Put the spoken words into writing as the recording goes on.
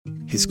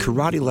his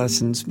karate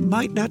lessons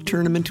might not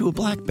turn him into a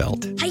black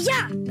belt.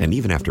 Hi-ya! And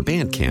even after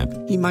band camp,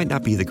 he might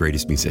not be the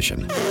greatest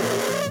musician.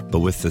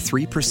 But with the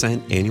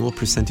 3% annual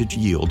percentage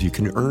yield you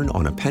can earn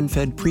on a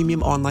PenFed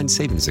premium online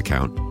savings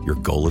account, your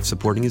goal of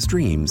supporting his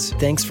dreams...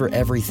 Thanks for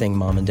everything,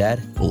 Mom and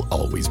Dad. ...will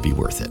always be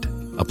worth it.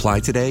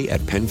 Apply today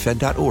at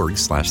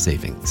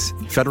PenFed.org/savings.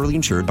 Federally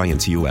insured by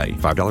NCUA.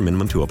 $5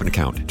 minimum to open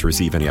account. To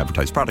receive any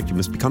advertised product, you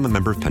must become a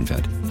member of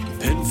PenFed.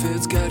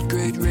 PenFed's got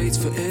great rates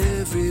for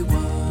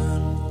everyone.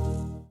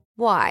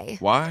 Why?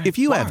 Why? If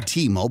you have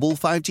T-Mobile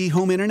 5G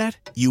home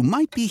internet, you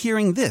might be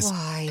hearing this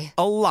Why?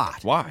 a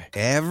lot. Why?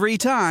 Every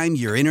time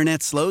your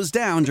internet slows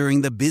down during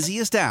the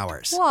busiest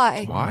hours.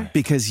 Why? Why?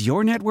 Because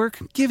your network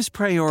gives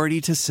priority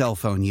to cell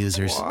phone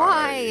users.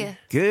 Why?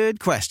 Good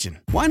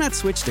question. Why not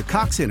switch to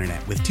Cox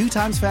Internet with 2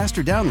 times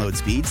faster download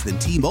speeds than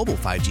T-Mobile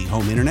 5G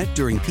home internet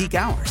during peak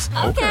hours?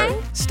 Okay.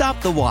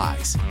 Stop the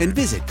whys and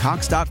visit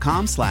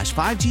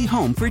cox.com/5G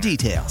home for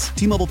details.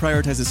 T-Mobile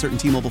prioritizes certain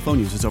T-Mobile phone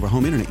users over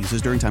home internet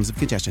users during times of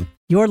congestion.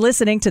 You're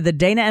listening to the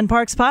Dana and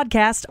Parks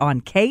podcast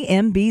on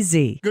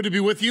KMBZ. Good to be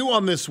with you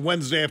on this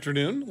Wednesday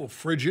afternoon. A little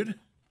frigid.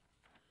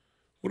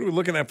 What are we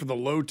looking at for the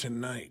low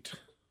tonight?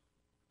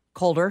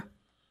 Colder.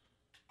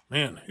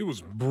 Man, it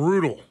was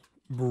brutal.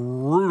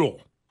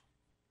 Brutal.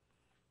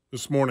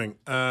 This morning.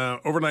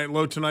 Overnight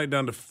low tonight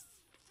down to...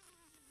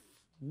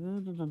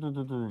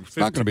 It's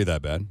not going to be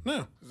that bad.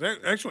 No, it's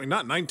actually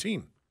not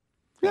 19.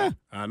 Yeah.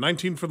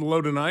 19 for the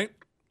low tonight.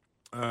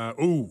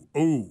 Oh.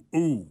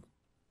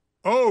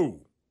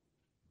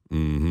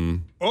 Mm-hmm.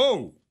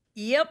 Oh.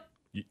 Yep.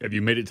 Have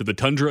you made it to the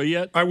tundra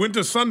yet? I went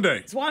to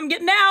Sunday. That's why I'm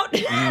getting out.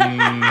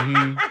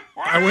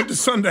 I went to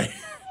Sunday.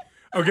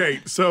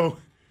 Okay, so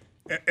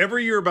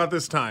every year about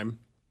this time,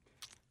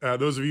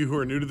 those of you who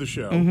are new to the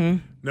show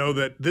know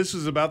that this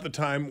is about the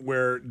time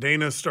where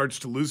Dana starts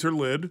to lose her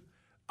lid.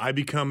 I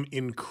become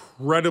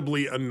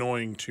incredibly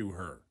annoying to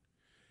her.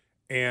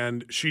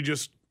 And she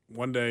just,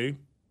 one day,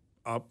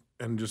 up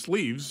and just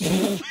leaves.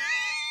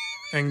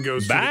 And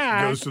goes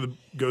to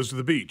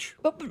the beach.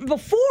 But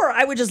before,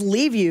 I would just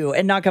leave you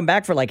and not come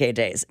back for like 8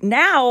 days.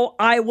 Now,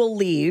 I will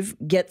leave,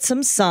 get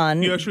some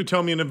sun. You actually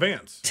tell me in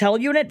advance. Tell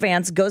you in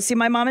advance, go see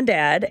my mom and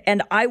dad,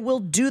 and I will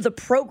do the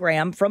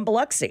program from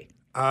Biloxi.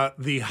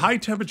 The high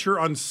temperature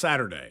on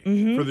Saturday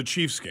for the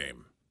Chiefs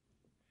game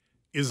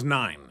is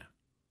 9.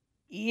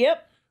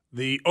 Yep.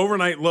 The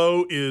overnight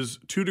low is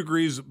 2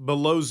 degrees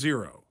below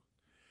zero.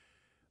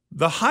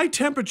 The high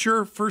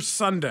temperature for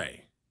Sunday,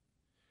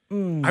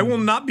 I will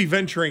not be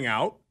venturing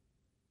out,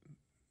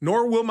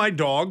 nor will my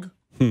dog.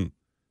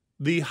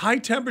 The high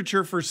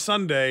temperature for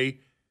Sunday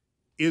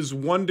is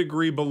 1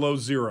 degree below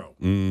zero.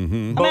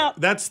 Mm-hmm. But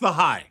that's the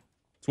high.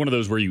 It's one of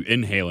those where you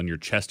inhale and your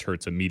chest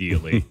hurts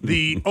immediately.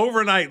 The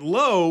overnight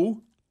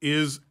low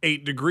is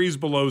 8 degrees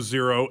below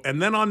zero. And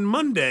then on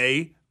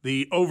Monday,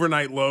 the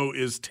overnight low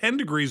is 10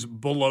 degrees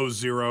below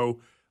zero.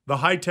 The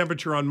high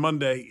temperature on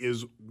Monday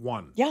is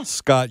 1. Yeah.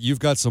 Scott, you've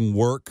got some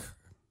work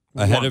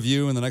ahead of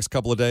you in the next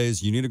couple of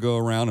days. You need to go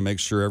around and make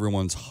sure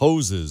everyone's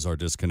hoses are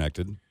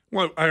disconnected.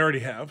 Well, I already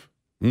have.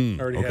 I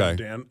already have,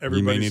 Dan.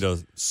 You may need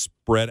to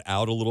spread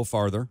out a little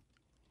farther.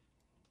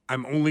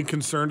 I'm only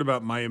concerned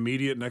about my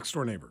immediate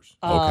next-door neighbors.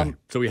 Okay.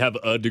 So we have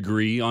a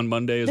degree on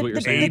Monday is what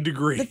you're saying? A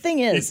degree. The thing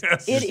is,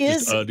 Yes. it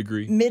is Just a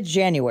degree.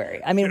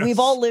 mid-January. I mean, Yes. we've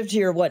all lived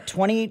here,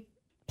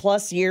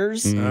 20-plus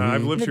years?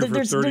 I've lived here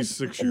for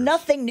 36 years.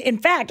 Nothing. In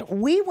fact,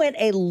 we went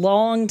a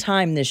long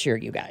time this year,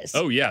 you guys.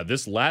 Oh, yeah.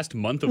 This last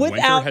month of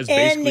Without winter has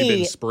basically any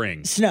been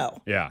spring.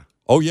 Snow. Yeah.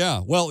 Oh,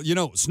 yeah. Well,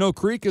 Snow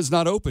Creek is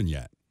not open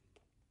yet.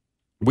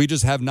 We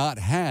just have not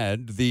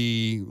had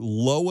the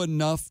low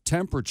enough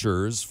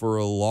temperatures for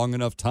a long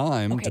enough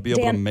time to be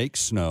able to make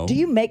snow. Do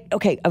you make,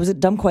 I was a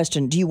dumb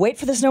question. Do you wait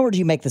for the snow or do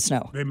you make the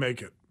snow? They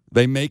make it.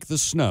 They make the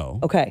snow.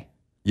 Okay.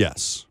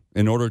 Yes.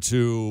 In order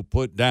to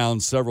put down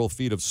several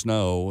feet of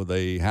snow,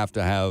 they have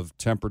to have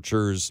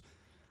temperatures.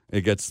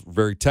 It gets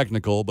very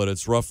technical, but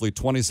it's roughly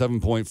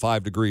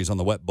 27.5 degrees on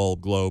the wet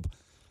bulb globe.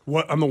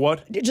 What on the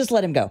what? Just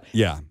let him go.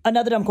 Yeah.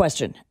 Another dumb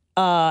question.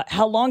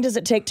 How long does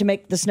it take to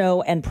make the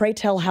snow? And pray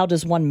tell, how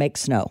does one make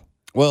snow?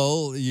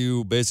 Well,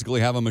 you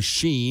basically have a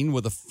machine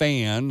with a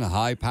fan,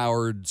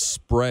 high-powered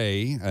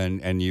spray,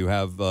 and you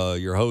have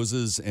your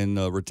hoses in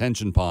the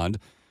retention pond,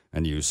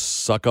 and you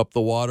suck up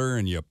the water,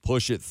 and you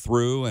push it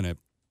through, and it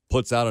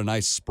puts out a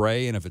nice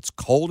spray. And if it's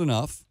cold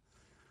enough,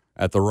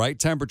 at the right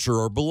temperature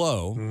or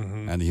below,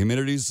 and the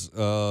humidity's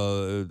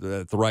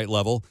at the right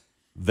level,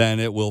 then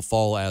it will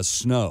fall as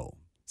snow.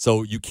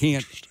 So you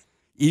can't,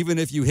 even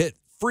if you hit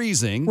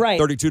freezing,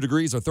 32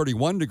 degrees or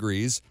 31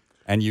 degrees,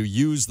 and you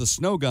use the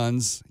snow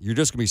guns, you're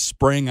just going to be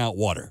spraying out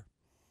water.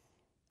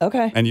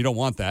 Okay. And you don't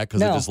want that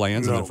because it just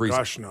lands in the freezer.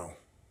 Gosh, no.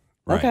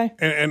 Right.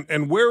 Okay.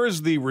 And where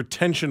is the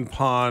retention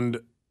pond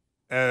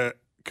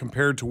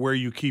compared to where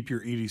you keep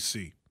your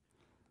EDC?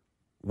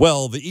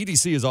 Well, the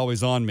EDC is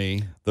always on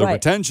me. The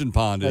retention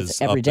pond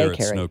is up there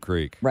at Snow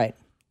Creek. Right.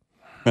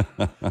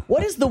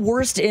 What is the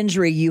worst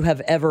injury you have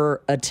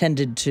ever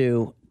attended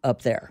to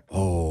up there?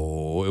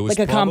 Oh, No, it was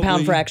like a compound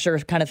probably- fracture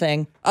kind of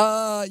thing.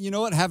 You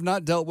know what? Have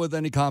not dealt with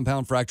any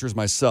compound fractures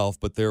myself,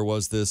 but there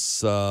was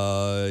this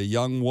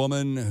young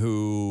woman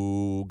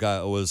who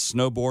was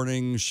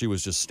snowboarding. She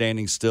was just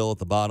standing still at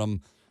the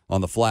bottom on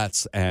the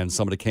flats, and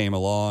somebody came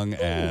along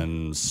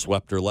and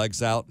swept her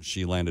legs out.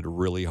 She landed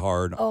really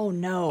hard Oh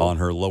no. on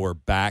her lower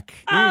back,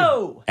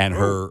 Oh. and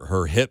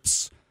her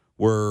hips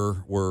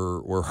were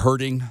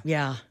hurting.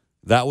 Yeah.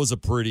 That was a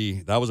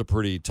pretty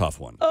tough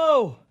one.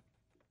 Oh.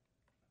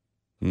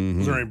 Mhm.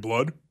 Was there any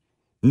blood?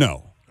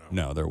 No,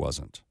 there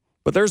wasn't.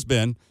 But there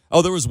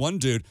was one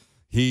dude.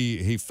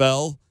 He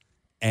fell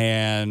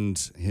and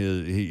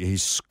he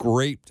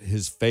scraped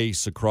his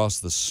face across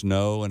the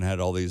snow and had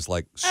all these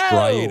like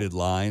striated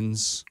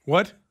lines.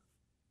 What?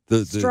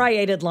 The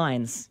Striated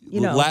lines.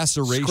 You know.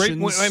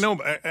 lacerations. I know.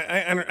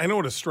 I know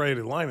what a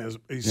striated line is.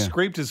 He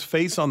scraped his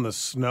face on the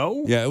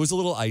snow. Yeah, it was a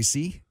little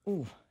icy.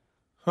 Ooh.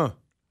 Huh.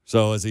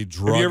 So as he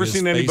drug Have you ever his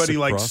seen face anybody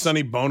like across-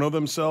 Sonny Bono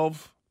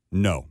themselves?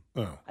 No.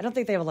 Oh. I don't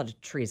think they have a lot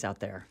of trees out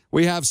there.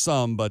 We have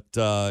some, but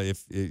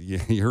if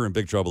you're in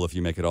big trouble if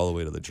you make it all the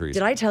way to the trees.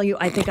 Did I tell you,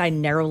 I think I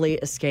narrowly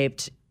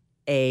escaped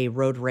a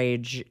road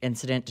rage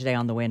incident today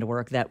on the way into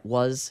work that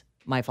was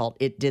my fault.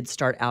 It did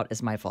start out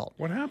as my fault.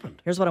 What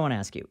happened? Here's what I want to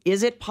ask you.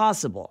 Is it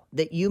possible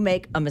that you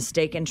make a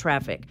mistake in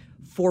traffic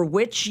for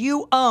which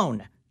you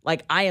own?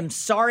 Like, I am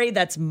sorry,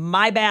 that's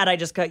my bad, I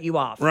just cut you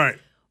off. Right.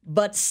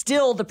 But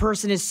still the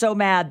person is so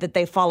mad that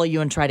they follow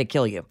you and try to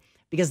kill you.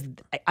 Because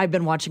I've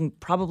been watching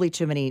probably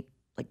too many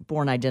like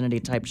Born Identity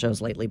type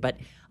shows lately, but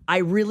I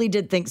really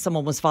did think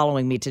someone was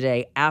following me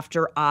today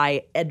after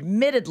I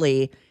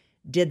admittedly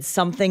did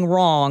something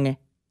wrong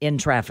in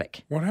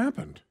traffic. What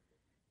happened?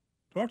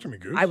 Talk to me,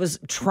 Goose. I was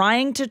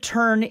trying to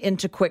turn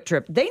into Quick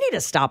Trip. They need a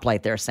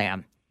stoplight there,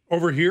 Sam.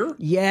 Over here?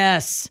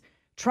 Yes.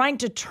 Trying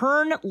to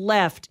turn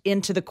left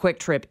into the Quick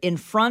Trip in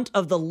front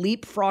of the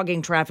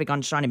leapfrogging traffic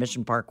on Shawnee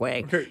Mission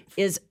Parkway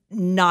is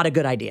not a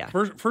good idea.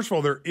 First of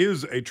all, there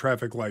is a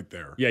traffic light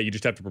there. Yeah, you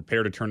just have to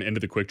prepare to turn into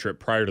the Quick Trip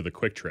prior to the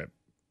Quick Trip.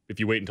 If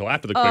you wait until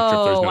after the Quick Trip,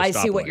 there's no stoplight. I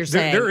see what you're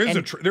saying.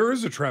 There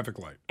is a traffic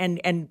light.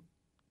 And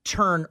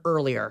turn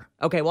earlier.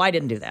 Okay, well, I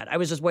didn't do that. I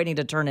was just waiting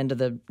to turn into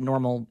the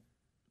normal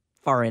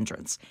far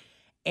entrance.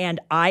 And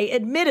I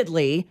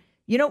admittedly,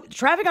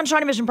 traffic on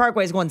Shawnee Mission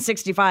Parkway is going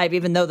 65,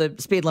 even though the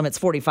speed limit's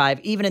 45,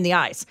 even in the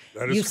ice.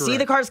 That is you see correct.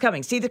 the cars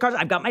coming,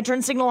 I've got my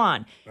turn signal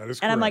on. That is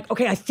and I'm like,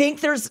 correct. okay, I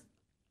think there's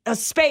a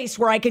space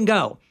where I can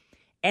go.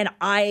 And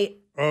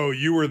Oh,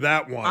 you were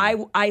that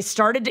one. I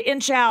started to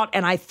inch out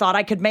and I thought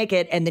I could make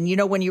it. And then,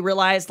 when you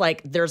realize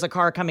like there's a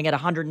car coming at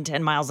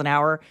 110 miles an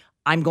hour,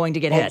 I'm going to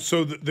get hit.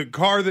 So the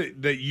car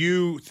that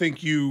you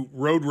think you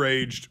road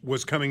raged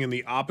was coming in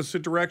the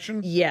opposite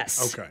direction?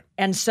 Yes. Okay.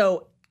 And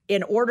so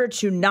in order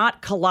to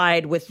not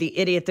collide with the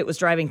idiot that was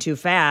driving too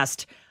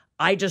fast,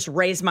 I just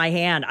raised my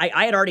hand.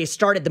 I had already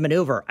started the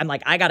maneuver. I'm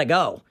like, I got to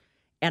go.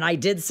 And I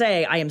did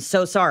say, I am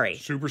so sorry.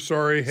 Super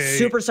sorry. Hey.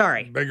 Super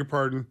sorry. Beg your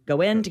pardon.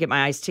 Go in to get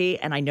my iced tea,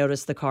 and I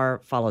notice the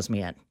car follows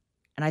me in.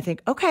 And I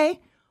think, okay,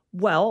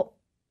 well,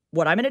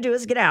 what I'm going to do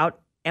is get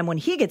out. And when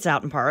he gets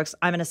out and parks,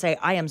 I'm going to say,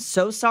 I am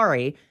so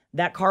sorry.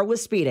 That car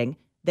was speeding.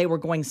 They were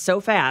going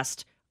so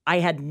fast. I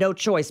had no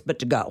choice but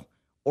to go,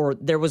 or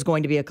there was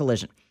going to be a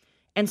collision.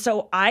 And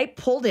so I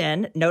pulled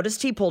in,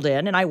 noticed he pulled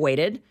in, and I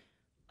waited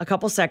a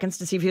couple seconds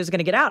to see if he was going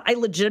to get out. I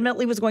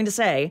legitimately was going to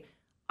say,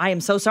 I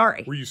am so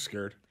sorry. Were you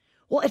scared?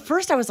 Well, at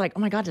first I was like, oh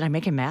my God, did I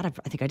make him mad?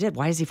 I think I did.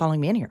 Why is he following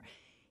me in here?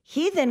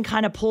 He then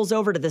kind of pulls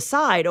over to the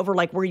side, over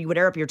like where you would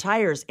air up your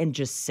tires, and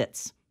just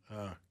sits.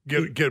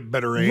 Get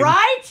better aim.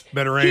 Right?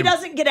 Better aim. He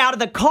doesn't get out of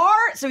the car.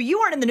 So you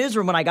weren't in the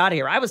newsroom when I got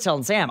here. I was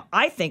telling Sam,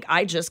 I think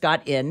I just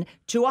got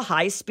into a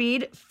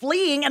high-speed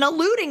fleeing and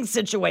eluding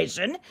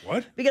situation.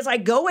 What? Because I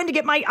go in to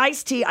get my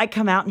iced tea, I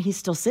come out, and he's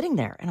still sitting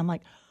there. And I'm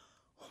like,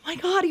 oh my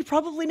God, he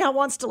probably now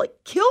wants to like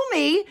kill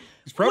me.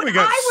 He's probably when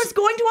got I was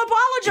going to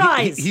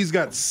apologize. He's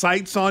got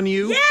sights on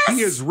you. Yes!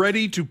 He is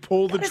ready to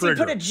pull the Does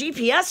trigger. he put a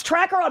GPS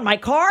tracker on my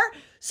car?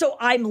 So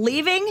I'm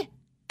leaving.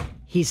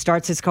 He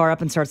starts his car up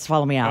and starts to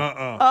follow me out.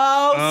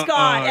 Oh,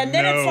 Scott. And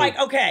then it's like,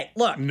 okay,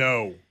 look.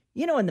 No.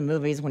 You know in the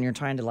movies when you're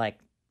trying to like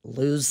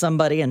lose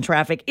somebody in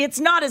traffic, it's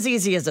not as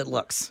easy as it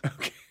looks.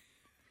 Okay.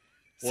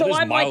 Well,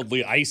 it is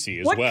mildly icy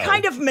as what well. What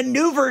kind of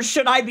maneuvers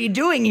should I be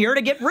doing here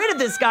to get rid of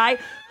this guy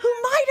who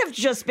might have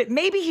just been,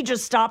 maybe he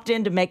just stopped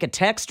in to make a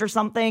text or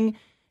something.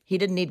 He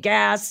didn't need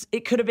gas.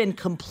 It could have been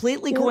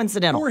completely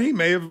coincidental. Or he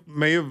may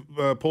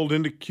have pulled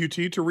into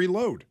QT to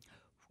reload.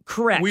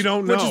 Correct. We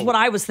don't know. Which is what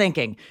I was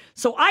thinking.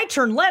 So I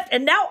turn left,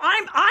 and now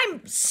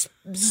I'm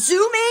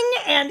zooming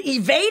and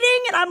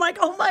evading, and I'm like,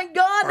 oh my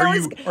God.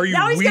 Are you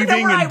weaving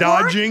and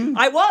dodging?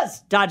 I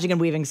was dodging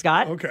and weaving,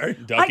 Scott. Okay.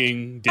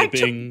 Ducking,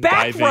 dipping, I took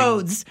back diving.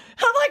 roads.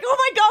 I'm like, oh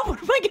my God, what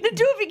am I going to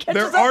do if he catches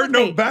There up are with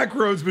no me? back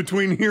roads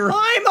between here.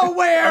 I'm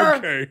aware.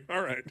 Okay.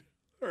 All right.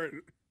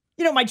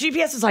 My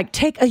GPS is like,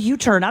 take a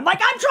U-turn. I'm like,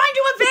 I'm trying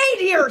to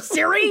evade here,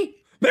 Siri.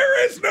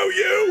 There is no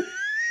you.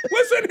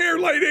 Listen here,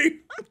 lady.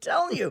 I'm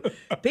telling you,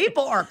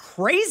 people are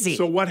crazy.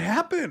 So what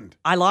happened?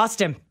 I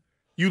lost him.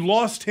 You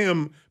lost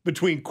him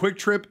between Quick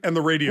Trip and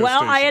the radio Well,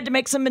 station. I had to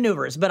make some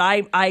maneuvers, but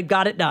I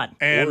got it done.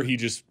 Or he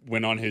just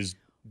went on his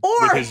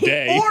Or his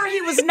day. Or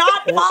he was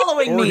not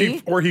following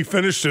me. Or he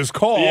finished his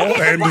call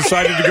and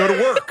decided to go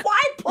to work.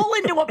 Why pull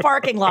into a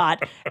parking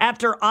lot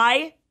after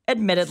I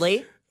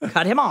admittedly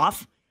cut him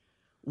off,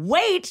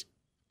 wait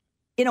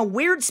in a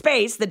weird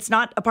space that's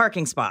not a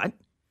parking spot,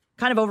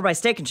 kind of over by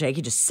Steak and Shake.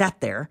 He just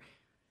sat there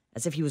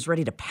as if he was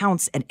ready to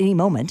pounce at any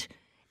moment.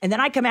 And then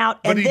I come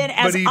out, and then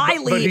as I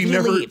leave, he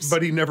leaves.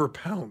 But he never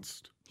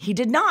pounced. He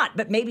did not,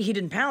 but maybe he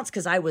didn't pounce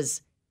because I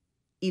was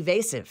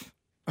evasive.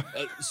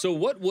 So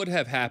what would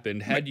have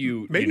happened had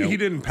you... Maybe he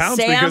didn't pounce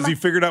Sam, because he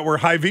figured out where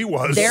Hy-Vee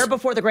was. There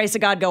before the grace of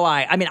God go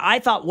I. I mean, I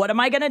thought, what am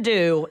I going to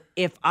do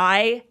if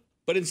I...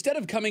 But instead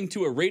of coming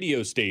to a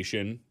radio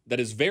station that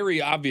is very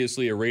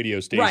obviously a radio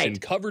station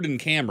Right. covered in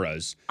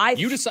cameras, I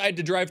you decide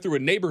to drive through a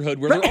neighborhood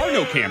where there are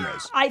no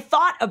cameras. I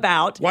thought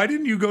about... Why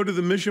didn't you go to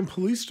the Mission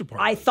Police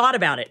Department? I thought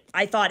about it.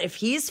 I thought if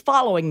he's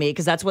following me,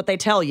 because that's what they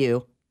tell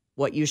you,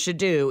 what you should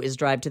do is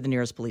drive to the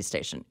nearest police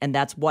station. And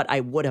that's what I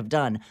would have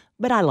done.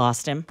 But I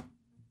lost him.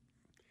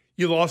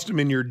 You lost him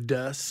in your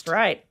dust.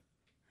 Right.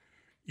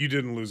 You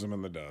didn't lose him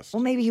in the dust.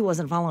 Well, maybe he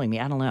wasn't following me.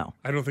 I don't know.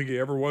 I don't think he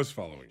ever was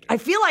following you. I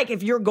feel like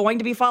if you're going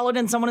to be followed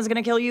and someone is going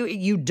to kill you,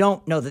 you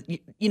don't know that.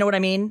 You know what I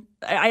mean?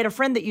 I had a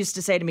friend that used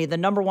to say to me, the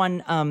number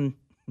one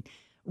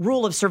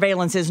rule of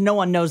surveillance is no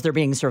one knows they're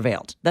being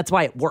surveilled. That's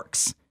why it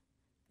works.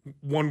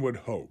 One would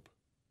hope.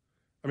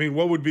 I mean,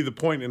 what would be the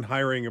point in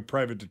hiring a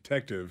private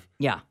detective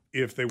Yeah.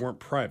 if they weren't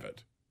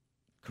private?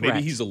 Correct.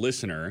 Maybe he's a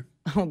listener.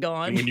 Oh,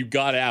 God. And when you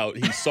got out,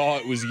 he saw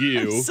it was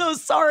you. I'm so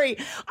sorry.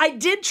 I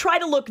did try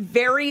to look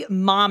very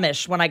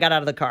momish when I got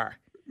out of the car.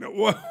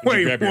 No, Did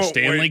you grab your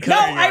Stanley No,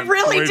 Cup? I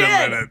really Wait a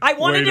did. minute. I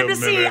wanted Wait him a to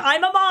see minute.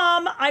 I'm a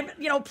mom.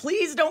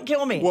 Please don't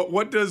kill me.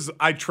 What does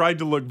I tried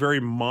to look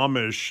very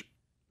momish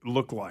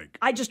look like?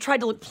 I just tried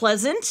to look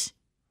pleasant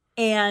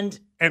and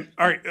And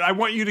all right, I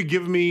want you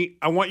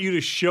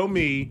to show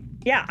me.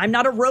 yeah, I'm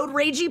not a road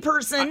ragey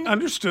person.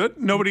 Understood.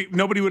 Nobody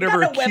would Got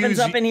ever no accuse weapons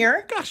you. up in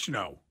here. Gosh,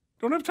 no.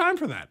 Don't have time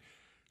for that.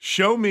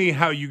 Show me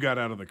how you got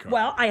out of the car.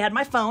 Well, I had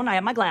my phone, I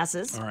had my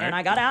glasses, All right. and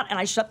I got out and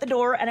I shut the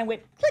door and I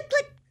went click,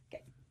 click.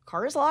 Okay,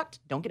 car is locked.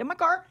 Don't get in my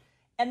car.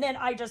 And then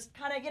I just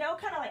kind of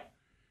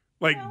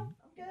like I'm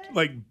good.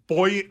 like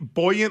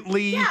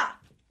buoyantly. Yeah,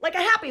 like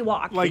a happy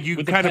walk. Like you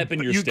With the kind pep of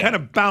in your you step. kind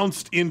of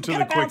bounced into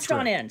kind the of quick bounced trip.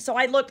 on in. So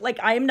I look like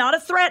I am not a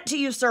threat to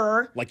you,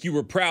 sir. Like you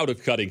were proud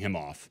of cutting him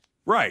off.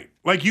 Right.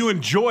 Like you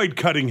enjoyed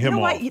cutting him You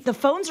know off. why? The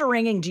phones are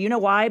ringing. Do you know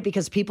why?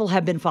 Because people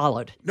have been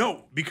followed.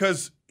 No,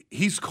 because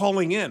he's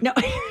calling in. No,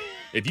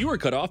 If you were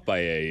cut off by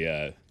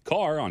a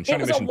car on it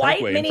Shawnee was a Mission white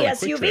Parkway mini in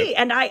front of Quick SUV. Trip,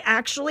 And I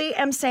actually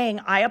am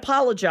saying, I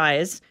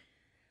apologize.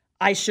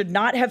 I should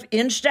not have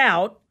inched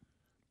out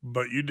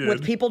But you did.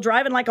 with people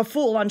driving like a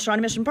fool on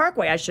Shawnee Mission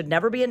Parkway. I should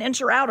never be an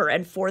incher outer.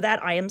 And for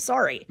that, I am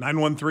sorry.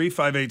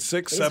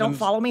 913-586-7. Please don't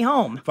follow me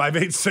home.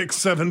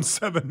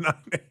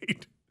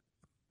 586-7798.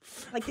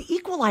 Like the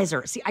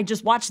Equalizer. See, I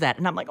just watched that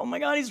and I'm like, oh my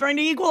God, he's trying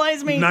to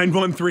equalize me.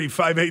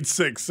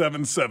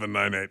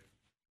 913-586-7798.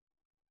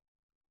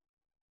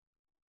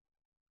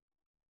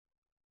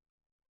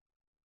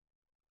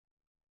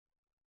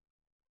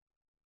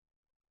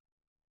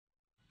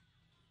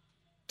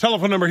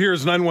 Telephone number here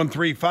is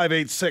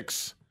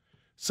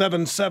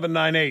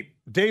 913-586-7798.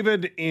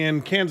 David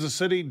in Kansas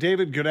City.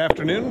 David, good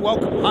afternoon.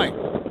 Welcome. Hi.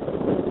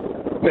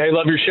 Hey,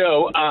 love your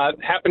show.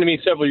 Happened to me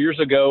several years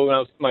ago when I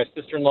was with my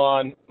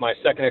sister-in-law and my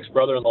second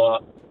ex-brother-in-law.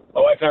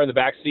 My wife and I were in the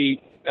back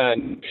seat,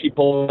 and she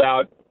pulled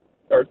out,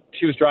 or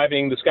she was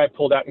driving. This guy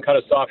pulled out and cut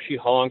us off. She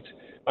honked.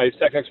 My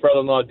second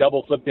ex-brother-in-law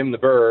double-flipped him the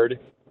bird.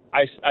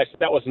 I said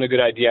that wasn't a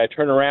good idea. I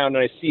turn around,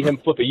 and I see him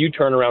flip a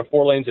U-turn around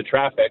 4 lanes of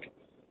traffic.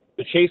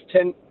 The chase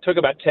took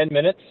about 10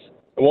 minutes.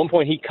 At one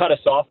point, he cut us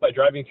off by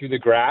driving through the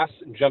grass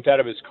and jumped out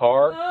of his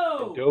car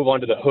and dove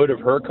onto the hood of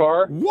her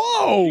car.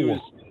 Whoa!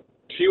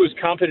 She was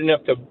confident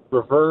enough to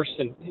reverse,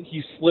 and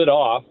he slid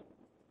off.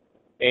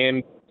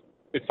 And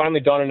it finally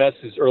dawned on us,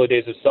 his early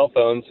days of cell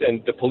phones,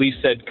 and the police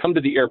said, come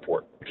to the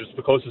airport, which was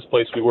the closest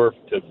place we were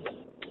to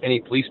any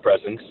police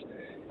presence.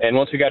 And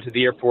once we got to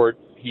the airport,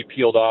 he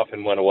peeled off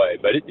and went away.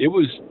 But it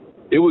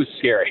was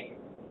scary.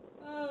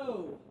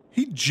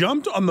 He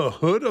jumped on the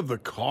hood of the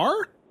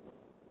car?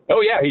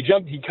 Oh, yeah, he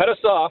cut us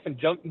off and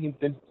jumped, he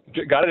then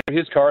got out of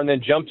his car and then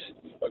jumped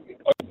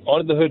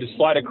onto the hood to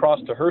slide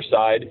across to her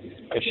side,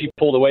 and she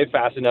pulled away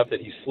fast enough that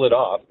he slid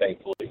off,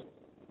 thankfully.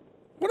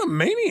 What a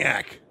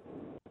maniac.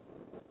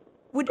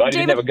 But I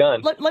didn't have a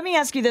gun. Let me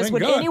ask you this. Thank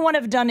Would God. anyone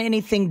have done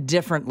anything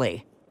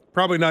differently?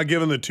 Probably not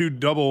giving the two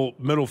double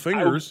middle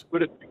fingers.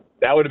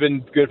 That would have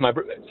been good if my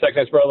second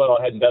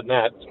ex-brother-in-law hadn't done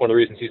that. It's one of the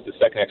reasons he's the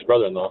second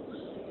ex-brother-in-law.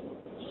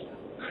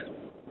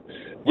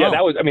 Yeah,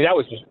 Wow.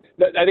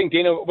 I think,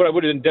 Dana, what I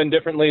would have done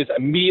differently is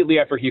immediately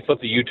after he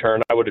flipped the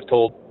U-turn, I would have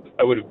told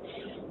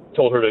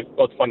her to,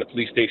 let's find the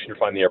police station or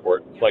find the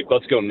airport. Like,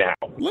 let's go now.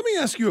 Let me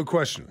ask you a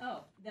question.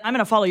 I'm going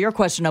to follow your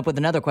question up with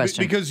another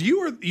question. Because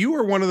you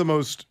are one of the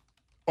most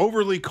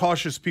overly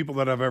cautious people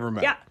that I've ever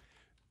met. Yeah.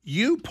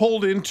 You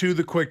pulled into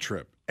the Quick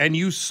Trip, and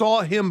you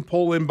saw him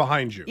pull in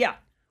behind you. Yeah.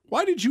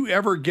 Why did you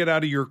ever get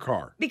out of your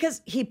car?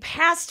 Because he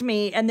passed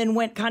me and then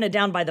went kind of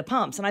down by the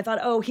pumps. And I thought,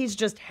 oh, he's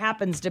just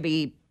happens to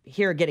be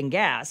here getting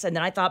gas. And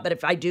then I thought, but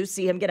if I do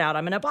see him get out,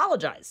 I'm going to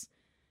apologize.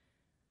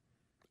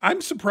 I'm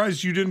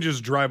surprised you didn't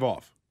just drive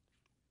off.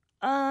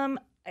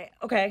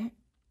 Okay.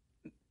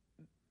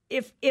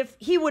 If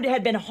he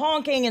had been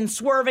honking and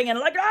swerving and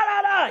like,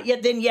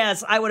 then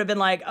yes, I would have been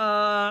like,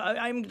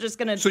 I'm just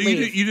going to So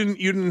leave. you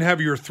didn't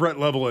have your threat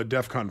level at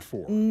DEFCON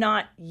 4?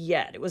 Not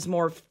yet. It was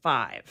more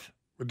 5.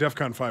 But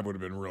DEFCON 5 would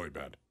have been really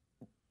bad.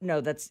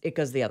 No, it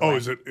goes the other way. Oh,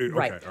 is it? Okay,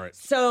 right. all right.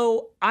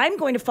 So I'm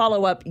going to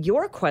follow up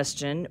your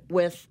question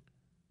with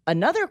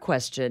another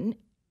question,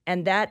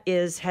 and that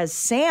is, has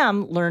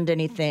Sam learned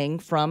anything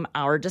from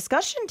our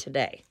discussion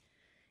today?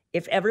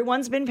 If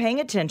everyone's been paying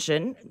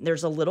attention,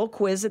 there's a little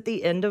quiz at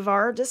the end of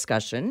our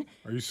discussion.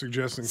 Are you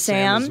suggesting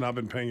Sam has not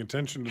been paying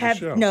attention to the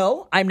show?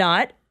 No, I'm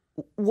not.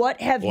 What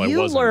have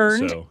you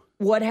learned?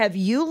 What have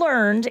you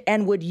learned,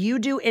 and would you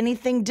do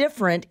anything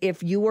different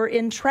if you were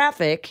in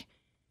traffic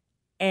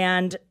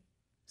and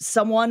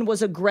someone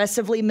was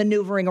aggressively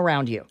maneuvering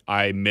around you?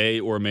 I may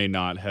or may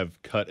not have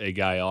cut a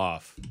guy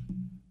off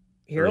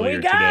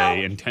earlier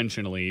today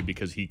intentionally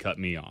because he cut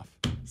me off.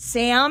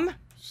 Samuel,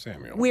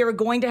 we are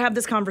going to have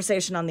this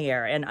conversation on the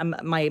air, and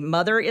my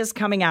mother is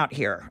coming out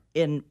here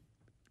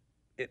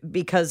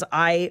because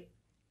I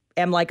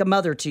am like a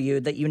mother to you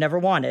that you never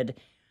wanted.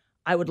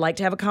 I would like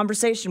to have a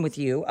conversation with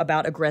you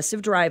about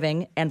aggressive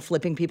driving and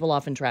flipping people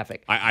off in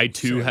traffic. I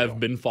too have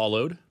been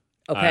followed.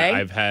 Okay.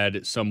 I've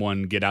had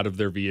someone get out of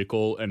their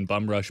vehicle and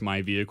bum rush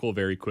my vehicle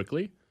very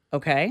quickly.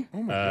 Okay.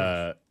 Oh my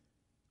gosh.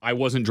 I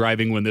wasn't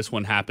driving when this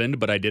one happened,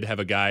 but I did have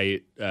a guy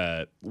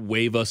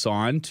wave us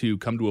on to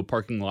come to a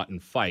parking lot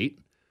and fight.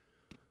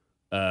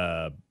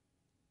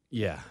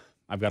 Yeah,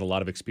 I've got a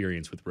lot of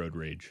experience with road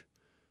rage.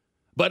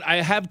 But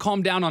I have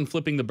calmed down on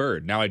flipping the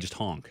bird. Now I just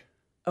honk.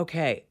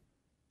 Okay.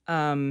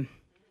 Why?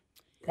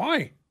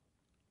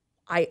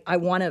 I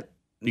want to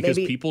because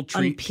maybe people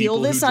treat unpeel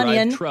people this who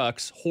onion. drive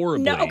trucks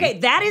horribly. No, okay,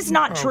 that is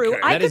not true.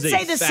 I That could is a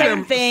say the fact.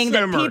 same thing that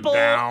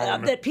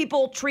Simmer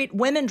people treat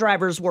women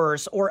drivers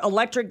worse or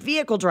electric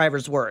vehicle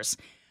drivers worse.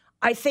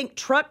 I think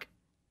truck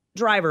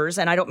drivers,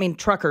 and I don't mean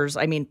truckers,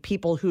 I mean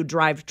people who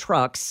drive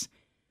trucks,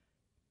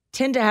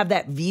 tend to have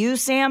that view,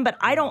 Sam, but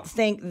I don't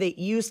think that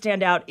you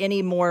stand out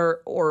any more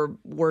or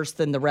worse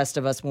than the rest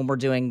of us when we're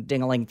doing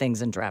ding-a-ling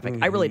things in traffic.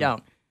 I really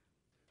don't.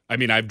 I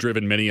mean, I've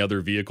driven many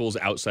other vehicles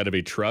outside of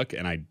a truck,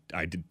 and I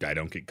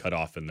don't get cut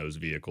off in those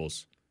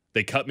vehicles.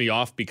 They cut me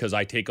off because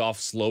I take off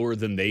slower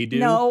than they do.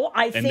 No,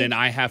 I think... And then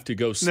I have to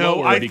go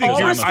slower I because all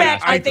I'm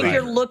respect, a I think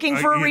you're looking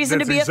for a reason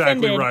to be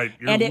exactly offended. right.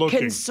 You're and it looking.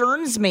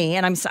 concerns me,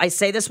 and I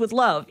say this with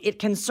love, it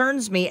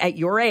concerns me at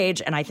your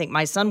age, and I think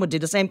my son would do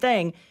the same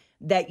thing,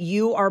 that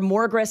you are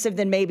more aggressive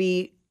than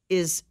maybe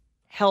is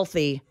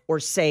healthy or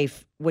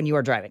safe when you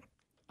are driving.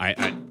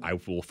 I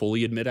will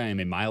fully admit I am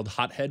a mild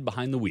hothead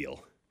behind the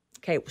wheel.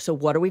 Okay, so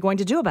what are we going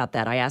to do about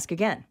that? I ask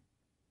again.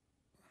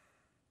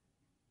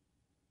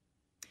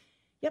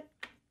 Yep,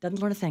 doesn't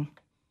learn a thing.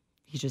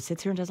 He just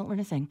sits here and doesn't learn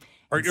a thing.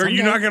 Are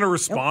you not going to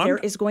respond? There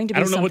is going to be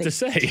I don't know what to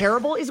something say.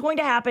 terrible is going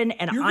to happen,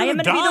 and You're I am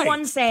gonna going to be die. the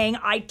one saying,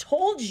 I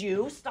told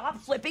you, stop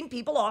flipping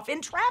people off in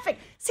traffic.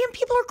 Sam,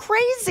 people are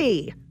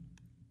crazy.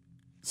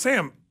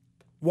 Sam,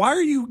 why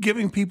are you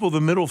giving people the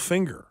middle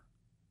finger?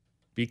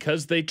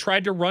 Because they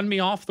tried to run me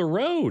off the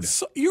road.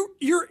 So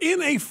you're in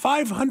a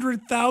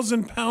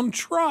 500,000-pound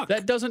truck.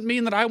 That doesn't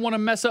mean that I want to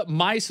mess up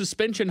my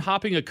suspension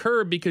hopping a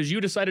curb because you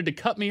decided to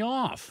cut me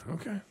off.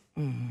 Okay.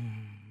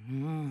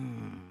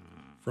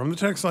 From the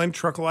text line,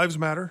 Truck Lives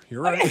Matter.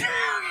 You're right.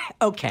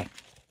 Okay.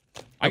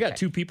 I got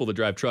two people that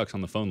drive trucks on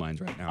the phone lines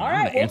right now. All I'm right,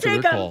 going to we'll answer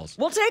take their them. calls.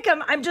 We'll take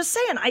them. I'm just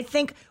saying, I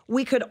think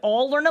we could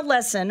all learn a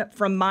lesson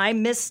from my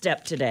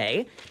misstep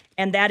today,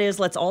 and that is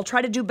let's all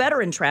try to do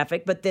better in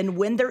traffic, but then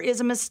when there is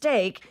a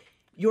mistake,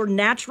 your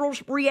natural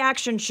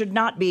reaction should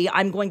not be,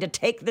 I'm going to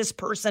take this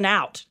person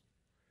out.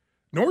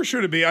 Nor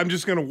should it be, I'm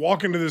just going to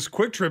walk into this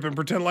Quick Trip and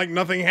pretend like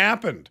nothing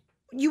happened.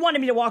 You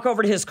wanted me to walk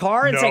over to his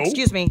car and say, No.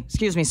 excuse me,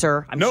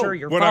 sir. I'm sure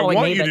you're what I following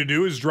want me. you but- to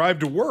do is drive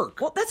to work.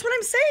 Well, that's what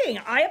I'm saying.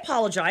 I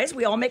apologize.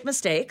 We all make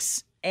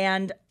mistakes,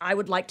 and I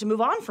would like to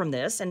move on from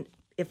this. And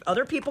if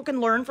other people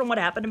can learn from what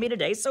happened to me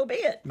today, so be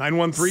it.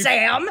 913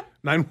 Sam?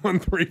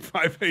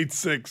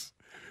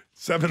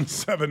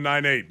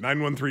 913-586-7798.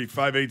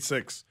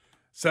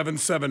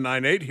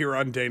 913-586-7798 here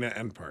on Dana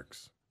and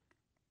Parks.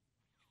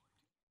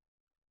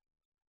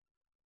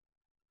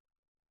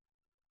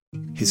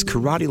 His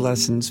karate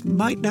lessons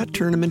might not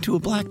turn him into a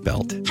black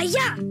belt.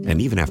 Hi-ya! And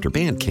even after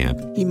band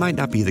camp, he might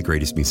not be the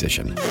greatest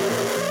musician.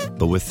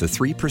 But with the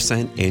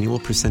 3% annual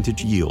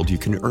percentage yield you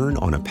can earn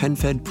on a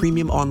PenFed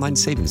premium online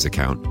savings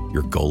account,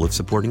 your goal of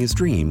supporting his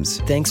dreams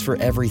Thanks for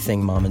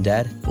everything, Mom and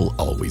Dad. will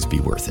always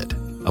be worth it.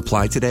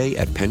 Apply today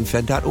at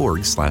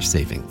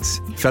PenFed.org/savings.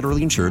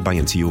 Federally insured by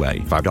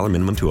NCUA. $5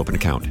 minimum to open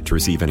account. To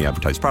receive any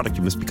advertised product,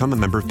 you must become a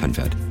member of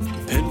PenFed.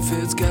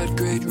 PenFed's got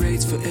great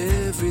rates for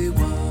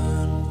everyone.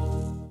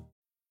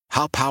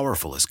 How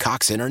powerful is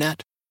Cox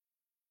Internet?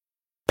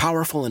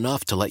 Powerful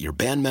enough to let your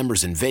band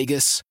members in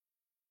Vegas,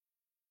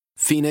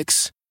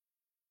 Phoenix,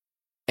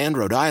 and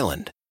Rhode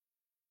Island.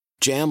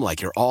 Jam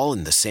like you're all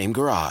in the same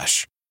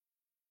garage.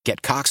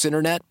 Get Cox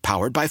Internet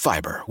powered by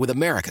fiber with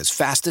America's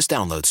fastest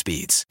download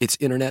speeds. It's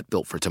internet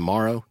built for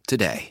tomorrow,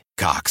 today.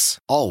 Cox,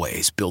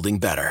 always building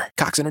better.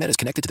 Cox Internet is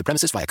connected to the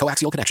premises via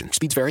coaxial connection.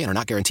 Speeds vary and are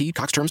not guaranteed.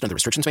 Cox terms and other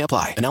restrictions may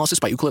apply. Analysis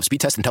by Ookla of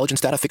Speed Test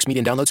Intelligence Data. Fixed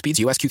median download speeds.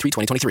 US Q3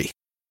 2023.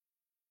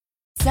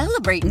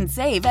 Celebrate and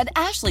save at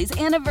Ashley's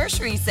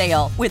Anniversary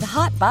Sale. With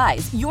Hot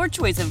Buys, your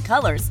choice of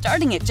colors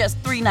starting at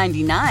just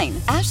 $3.99.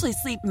 Ashley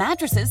Sleep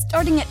mattresses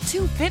starting at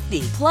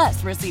 $2.50.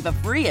 Plus, receive a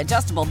free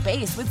adjustable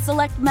base with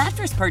select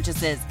mattress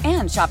purchases.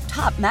 And shop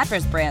top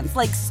mattress brands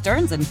like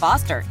Stearns &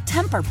 Foster,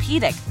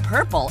 Tempur-Pedic,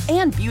 Purple,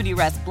 and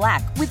Beautyrest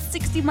Black with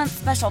 60-month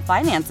special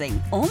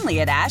financing.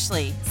 Only at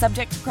Ashley.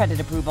 Subject to credit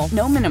approval.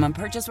 No minimum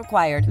purchase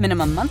required.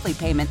 Minimum monthly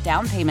payment,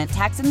 down payment,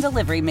 tax, and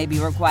delivery may be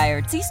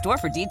required. See store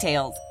for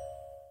details.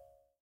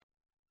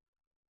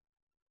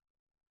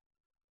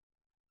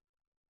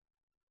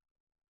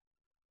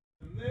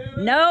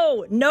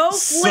 No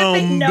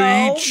flipping.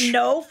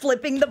 No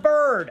flipping the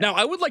bird. Now,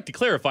 I would like to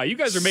clarify. You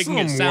guys are making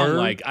it sound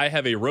like I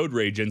have a road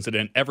rage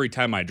incident every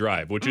time I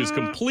drive, which is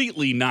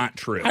completely not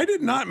true. I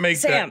did not make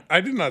Sam, that.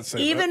 I did not say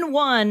that. Even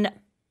one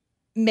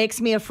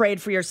makes me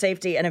afraid for your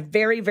safety. And a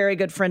very, very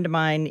good friend of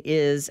mine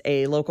is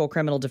a local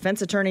criminal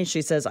defense attorney.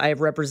 She says, I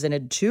have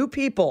represented 2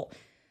 people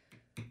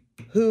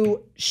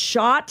who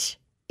shot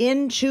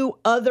into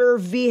other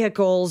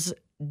vehicles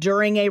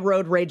during a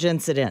road rage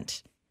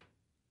incident.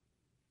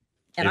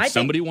 And if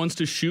somebody wants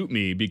to shoot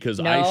me because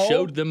I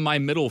showed them my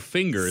middle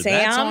finger, Sam,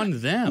 that's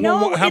on them.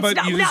 No, how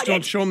about you just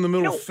don't show them the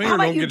middle finger,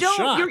 don't get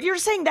shot? You're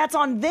saying that's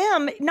on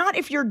them, not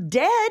if you're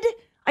dead.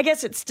 I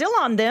guess it's still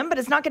on them, but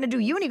it's not going to do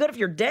you any good if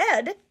you're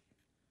dead.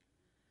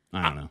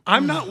 I don't know.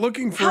 I'm not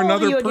looking for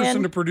another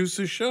person to produce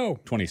this show.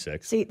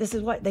 26. See, this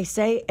is what they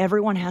say.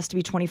 Everyone has to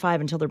be 25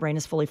 until their brain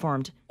is fully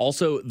formed.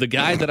 Also, the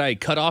guy that I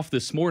cut off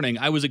this morning,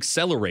 I was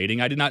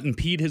accelerating. I did not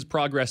impede his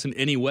progress in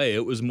any way.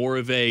 It was more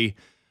of a,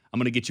 I'm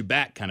going to get you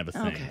back kind of a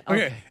thing.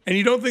 Okay. And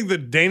you don't think the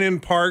Dana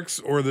in Parks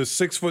or the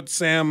 6-foot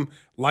Sam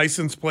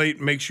license plate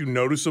makes you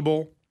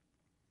noticeable?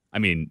 I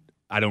mean,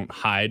 I don't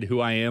hide who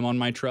I am on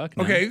my truck.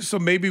 No. Okay, so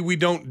maybe we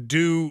don't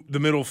do the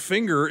middle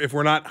finger if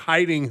we're not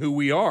hiding who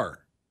we are.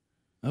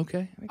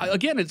 Okay.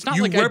 Again, it's not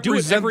like I do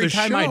it every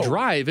time I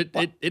drive.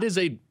 It is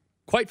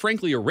quite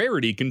frankly, a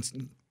rarity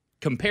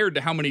compared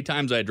to how many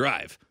times I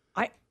drive.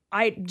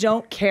 I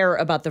don't care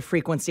about the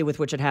frequency with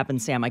which it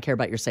happens, Sam. I care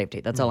about your safety.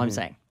 That's all I'm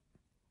saying.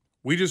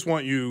 We just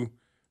want you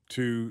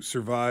to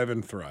survive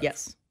and thrive.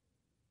 Yes.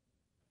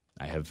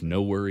 I have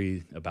no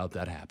worry about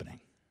that happening.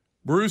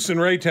 Bruce in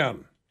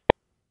Raytown.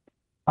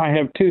 I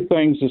have 2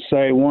 things to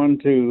say, one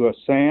to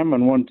Sam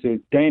and one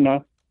to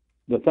Dana.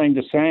 The thing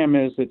to Sam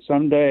is that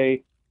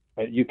someday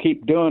you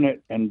keep doing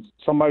it and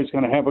somebody's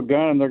going to have a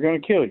gun and they're going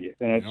to kill you.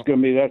 And it's going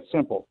to be that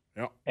simple.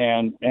 Yep.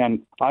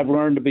 And I've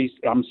learned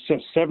I'm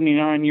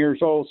 79 years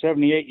old,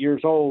 78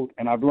 years old,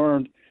 and I've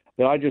learned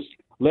that I just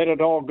let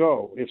it all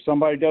go. If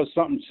somebody does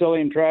something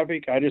silly in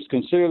traffic, I just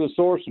consider the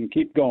source and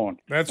keep going.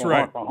 That's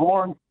right. Honk a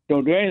horn,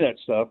 don't do any of that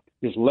stuff.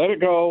 Just let it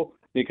go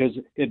because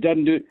it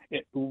doesn't do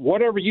it.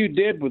 Whatever you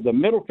did with the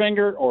middle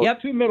finger or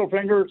 2 middle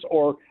fingers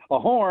or a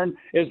horn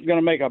is going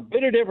to make a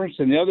bit of difference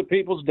in the other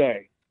people's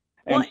day.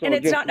 And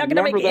it's not going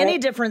to make any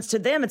difference to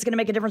them. It's going to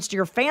make a difference to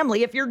your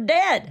family if you're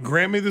dead.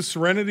 Grant me the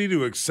serenity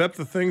to accept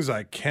the things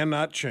I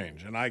cannot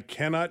change, and I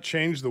cannot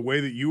change the way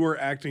that you are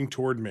acting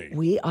toward me.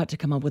 We ought to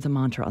come up with a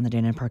mantra on the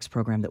Dana and Parks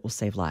program that will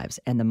save lives.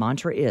 And the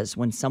mantra is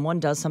when someone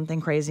does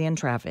something crazy in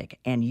traffic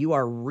and you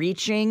are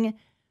reaching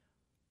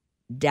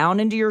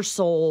down into your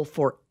soul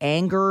for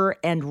anger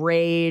and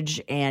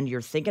rage and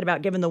you're thinking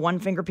about giving the 1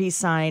 finger peace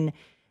sign,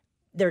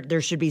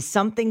 there should be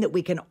something that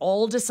we can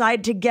all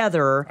decide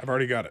together. I've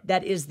already got it.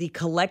 That is the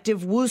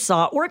collective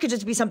woosah, or it could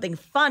just be something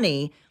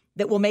funny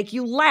that will make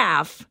you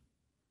laugh.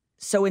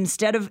 So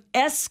instead of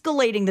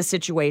escalating the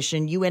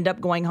situation, you end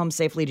up going home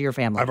safely to your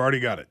family. I've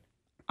already got it.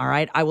 All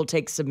right, I will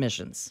take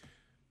submissions.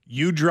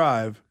 You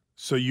drive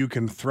so you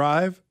can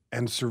thrive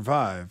and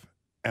survive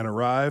and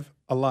arrive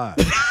alive.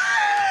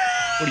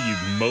 What are you,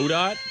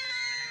 MoDOT?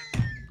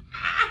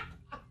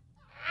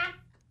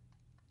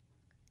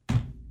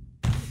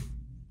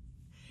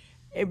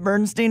 Hey,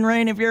 Bernstein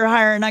Rain, if you're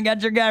hiring, I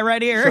got your guy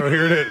right here. So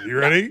here it is. You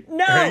ready?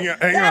 No, hang on.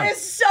 that is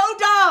so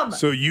dumb.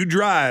 So you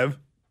drive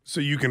so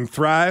you can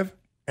thrive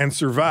and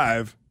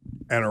survive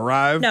and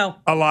arrive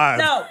alive.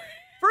 No.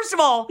 First of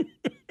all,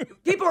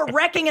 people are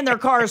wrecking in their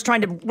cars trying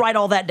to write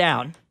all that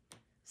down.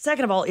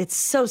 Second of all, it's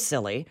so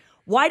silly.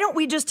 Why don't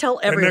we just tell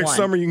everyone? And next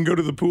summer you can go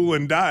to the pool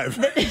and dive.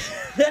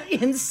 That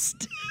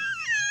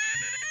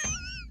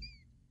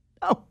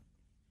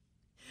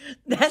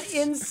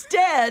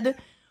instead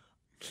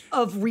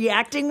of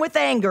reacting with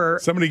anger.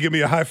 Somebody give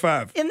me a high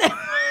five. In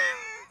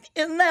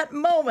that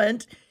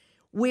moment,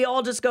 we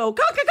all just go,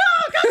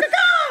 caw-caw-caw,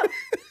 caw-caw-caw.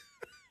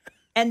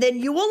 And then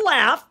you will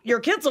laugh. Your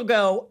kids will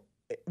go,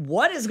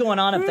 what is going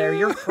on up there?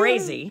 You're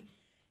crazy.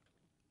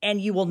 And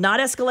you will not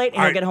escalate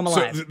and you'll get home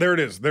alive. So there it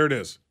is. There it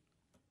is.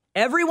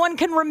 Everyone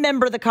can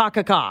remember the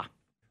caw-caw-caw.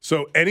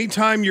 So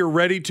anytime you're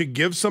ready to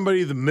give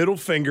somebody the middle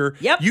finger,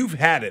 you've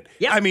had it.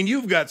 I mean,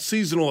 you've got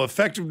seasonal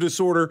affective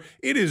disorder.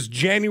 It is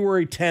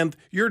January 10th.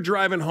 You're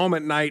driving home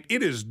at night.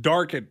 It is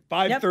dark at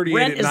 5:38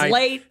 Rent at night. is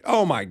late.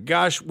 Oh, my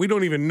gosh. We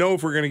don't even know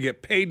if we're going to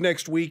get paid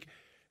next week.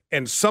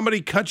 And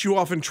somebody cuts you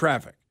off in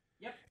traffic.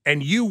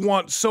 And you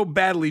want so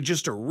badly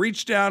just to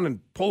reach down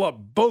and pull up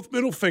both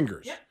middle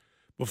fingers.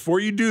 Before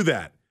you do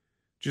that,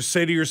 just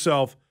say to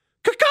yourself,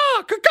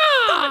 caw-caw,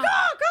 caw-caw.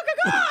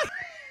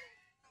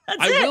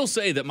 I will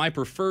say that my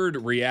preferred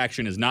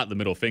reaction is not the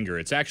middle finger.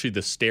 It's actually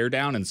the stare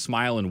down and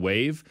smile and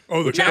wave.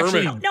 Oh, the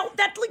Kermit. No,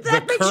 that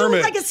makes you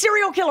look like a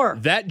serial killer.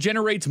 That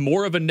generates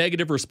more of a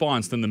negative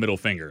response than the middle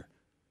finger.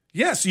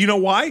 Yes, you know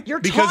why?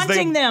 You're because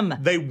taunting them.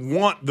 They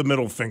want the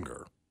middle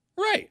finger.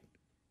 Right.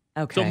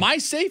 Okay. So my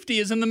safety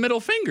is in the middle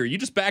finger. You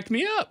just backed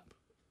me up.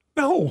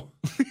 No.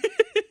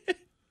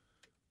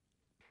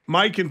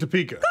 Mike in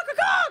Topeka.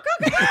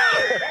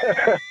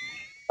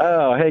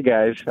 Oh, hey,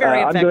 guys.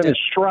 I'm going to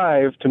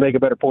strive to make a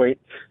better point.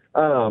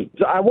 So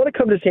I want to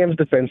come to Sam's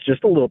defense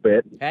just a little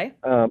bit. Okay.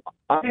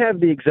 I have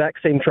the exact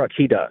same truck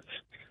he does,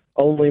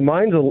 only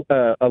mine's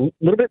a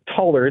little bit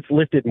taller. It's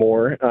lifted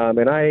more.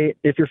 And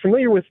if you're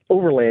familiar with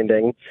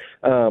overlanding,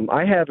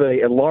 I have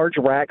a large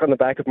rack on the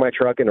back of my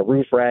truck and a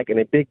roof rack and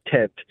a big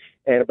tent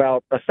and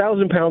about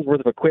 1,000 pounds worth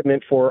of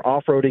equipment for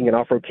off-roading and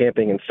off-road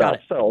camping and stuff.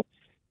 So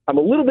I'm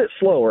a little bit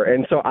slower,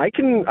 and so I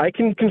can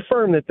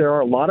confirm that there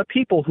are a lot of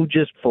people who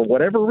just, for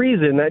whatever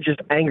reason, that just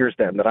angers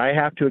them, that I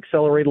have to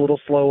accelerate a little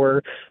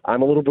slower.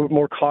 I'm a little bit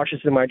more cautious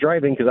in my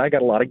driving because I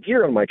got a lot of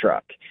gear on my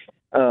truck.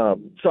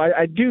 So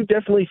I do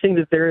definitely think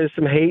that there is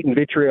some hate and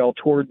vitriol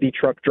toward the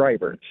truck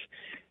drivers.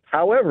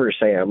 However,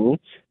 Sam,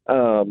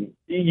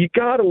 you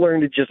got to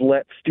learn to just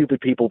let stupid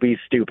people be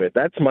stupid.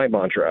 That's my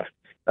mantra.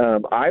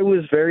 I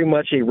was very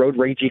much a road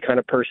ragey kind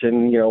of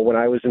person, when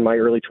I was in my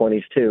early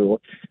 20s too.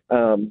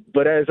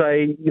 But as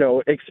I,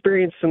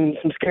 experienced some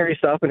scary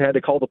stuff and had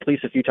to call the police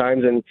a few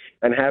times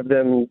and have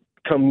them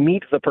come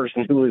meet the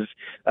person who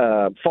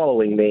was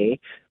following me,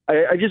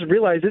 I just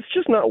realized it's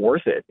just not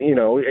worth it.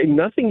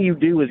 Nothing you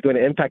do is going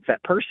to impact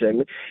that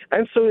person.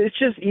 And so it's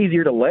just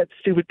easier to let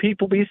stupid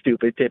people be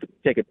stupid,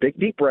 take a big,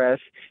 deep breath,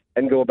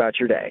 and go about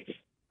your day.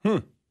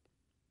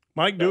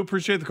 Mike, do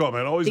appreciate the call,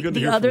 man. Always good to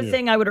hear from you. The other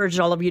thing I would urge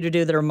all of you to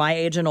do that are my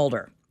age and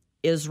older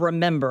is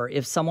remember,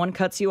 if someone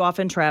cuts you off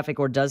in traffic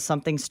or does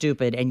something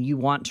stupid and you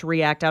want to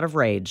react out of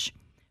rage,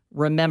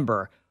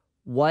 remember,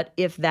 what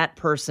if that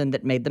person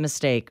that made the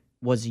mistake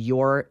was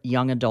your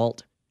young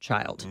adult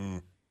child?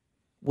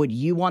 Would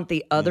you want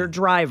the other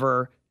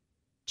driver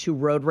to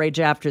road rage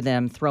after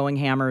them, throwing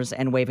hammers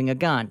and waving a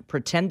gun?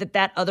 Pretend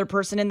that other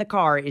person in the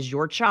car is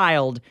your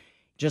child.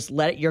 Just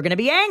let it. You're going to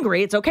be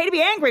angry. It's okay to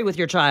be angry with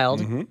your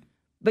child.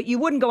 But you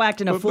wouldn't go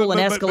acting a fool and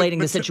escalating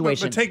the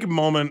situation. But take a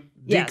moment,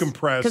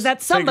 decompress. Because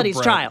that's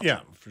somebody's child. Yeah,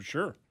 for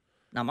sure.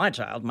 Not my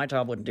child. My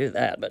child wouldn't do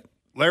that. But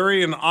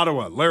Larry in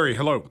Ottawa. Larry,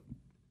 hello.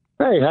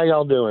 Hey, how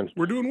y'all doing?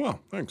 We're doing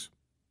well, thanks.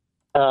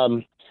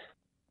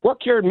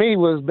 What cured me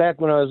was back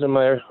when I was in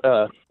my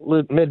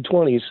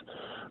mid-20s.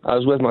 I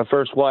was with my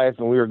first wife,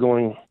 and we were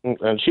going,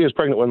 and she was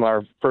pregnant with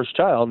our first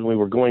child, and we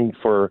were going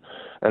for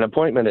an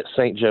appointment at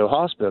St. Joe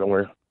Hospital.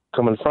 We're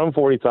coming from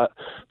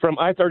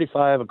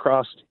I-35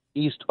 across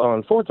east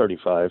on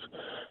 435,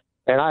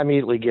 and I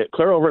immediately get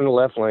clear over in the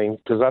left lane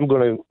because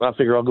I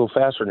figure I'll go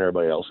faster than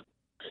everybody else.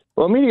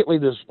 Well, immediately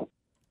this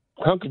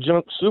hunk of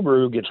junk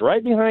Subaru gets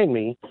right behind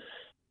me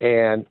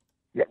and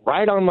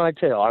right on my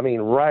tail. I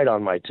mean, right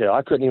on my tail.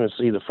 I couldn't even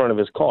see the front of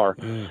his car.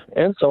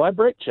 And so I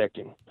brake checked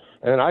him,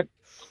 and I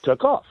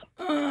took off.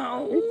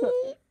 Well,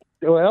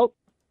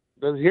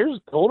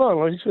 hold on,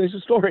 let me finish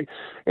the story.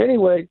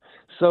 Anyway,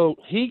 so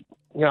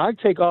I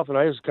take off, and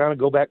I just kind of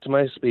go back to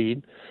my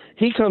speed.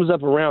 He comes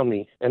up around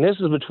me, and this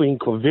is between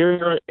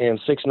Quivira and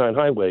 69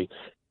 Highway.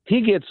 He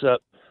gets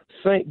up.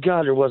 Thank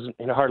God there wasn't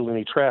hardly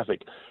any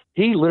traffic.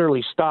 He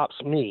literally stops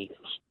me,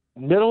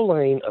 middle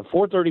lane of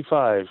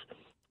 435,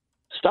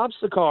 stops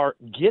the car,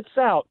 gets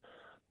out,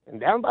 and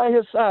down by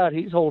his side,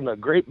 he's holding a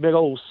great big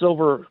old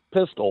silver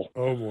pistol.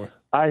 Oh, boy.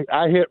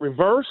 I hit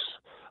reverse,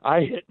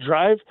 I hit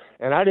drive,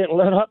 and I didn't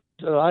let up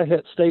till I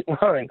hit state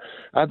line.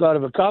 I thought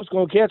if a cop's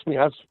going to catch me,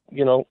 that's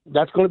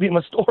going to be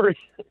my story.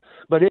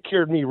 But it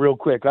cured me real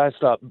quick. I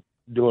stopped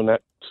doing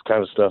that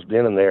kind of stuff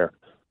then and there.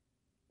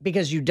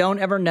 Because you don't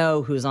ever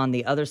know who's on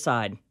the other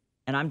side.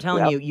 And I'm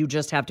telling you, you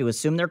just have to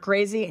assume they're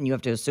crazy, and you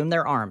have to assume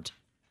they're armed.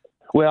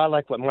 Well, I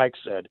like what Mike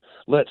said.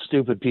 Let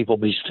stupid people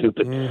be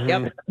stupid.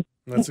 Yep.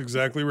 That's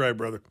exactly right,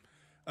 brother.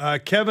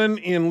 Kevin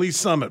in Lee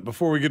Summit,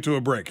 before we get to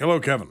a break. Hello,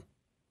 Kevin.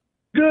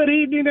 Good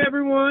evening,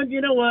 everyone.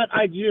 You know what?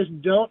 I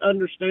just don't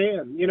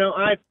understand.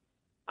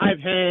 I've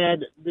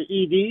had the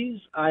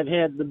EVs, I've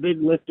had the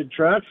big lifted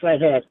trucks, I've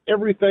had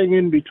everything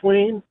in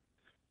between,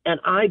 and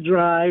I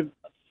drive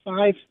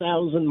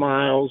 5,000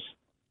 miles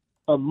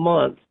a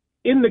month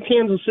in the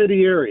Kansas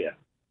City area,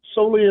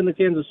 solely in the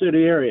Kansas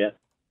City area,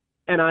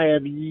 and I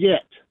have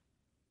yet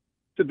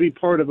to be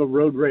part of a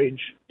road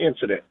rage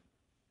incident.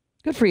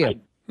 Good for you.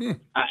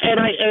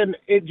 And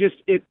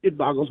it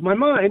boggles my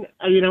mind.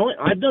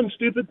 I've done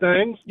stupid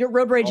things. You're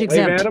road rage I'll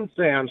exempt. wave at them,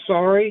 say I'm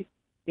sorry.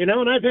 And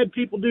I've had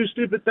people do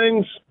stupid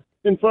things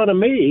in front of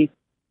me,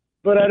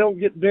 but I don't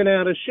get bent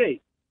out of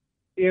shape.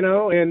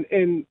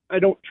 And I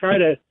don't try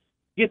to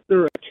get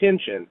their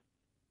attention.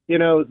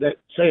 That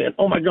saying,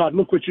 "Oh my God,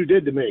 look what you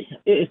did to me."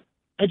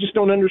 I just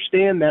don't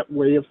understand that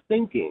way of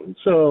thinking.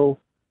 So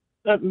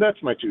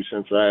that's my 2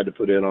 cents I had to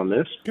put in on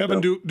this.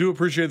 Kevin, do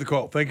appreciate the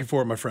call. Thank you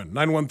for it, my friend.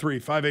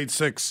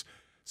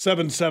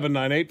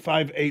 913-586-7798,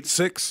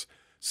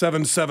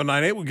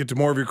 586-7798. We'll get to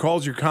more of your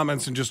calls, your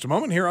comments in just a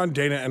moment here on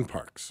Dana and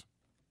Parks.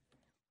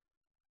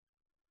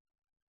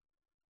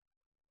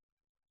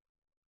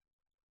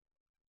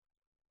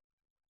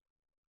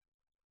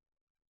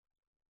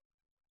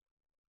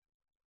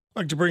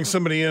 I'd like to bring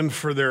somebody in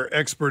for their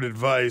expert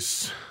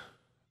advice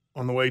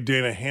on the way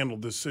Dana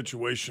handled this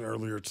situation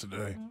earlier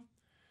today.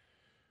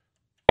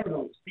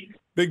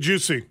 Big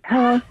Juicy.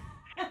 Hello.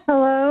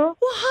 Well,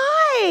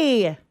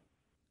 hi.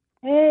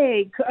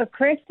 Hey,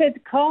 Chris said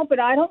to call, but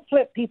I don't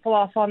flip people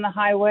off on the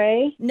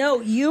highway. No,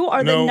 you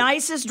are the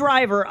nicest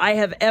driver I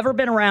have ever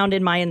been around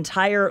in my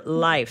entire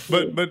life.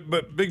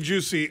 But Big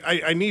Juicy,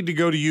 I need to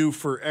go to you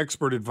for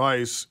expert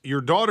advice.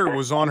 Your daughter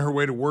was on her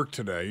way to work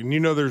today, and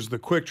there's the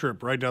Quick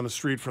Trip right down the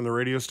street from the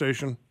radio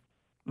station.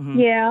 Mm-hmm.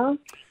 Yeah.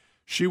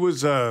 She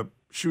was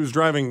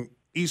driving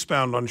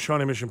eastbound on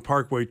Shawnee Mission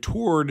Parkway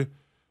toward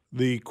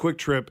the Quick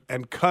Trip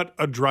and cut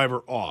a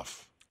driver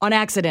off. On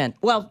accident.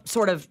 Well,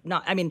 sort of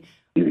not. I mean,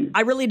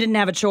 I really didn't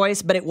have a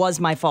choice, but it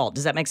was my fault.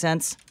 Does that make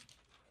sense?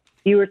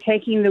 You were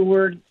taking the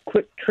word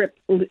Quick Trip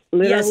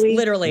literally? Yes,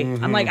 literally.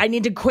 Mm-hmm. I'm like, I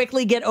need to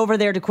quickly get over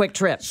there to Quick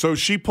Trip. So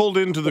she pulled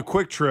into the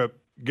Quick Trip.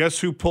 Guess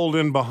who pulled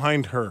in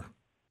behind her?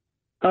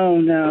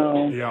 Oh,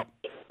 no. Yep.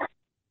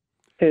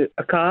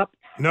 A cop?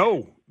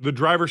 No, the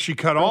driver she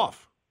cut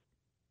off.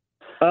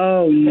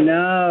 Oh,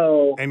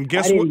 no. And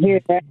guess I didn't what?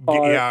 hear that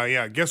part.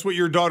 Yeah. Guess what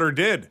your daughter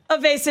did?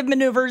 Evasive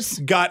maneuvers.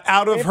 Got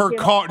out of her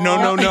car.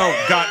 No.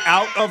 Got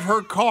out of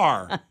her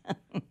car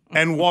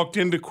and walked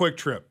into Quick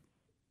Trip.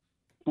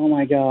 Oh,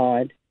 my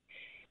God.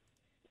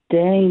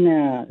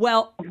 Dana.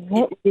 Well,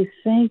 what were you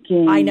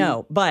thinking? I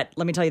know, but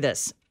let me tell you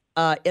this.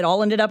 It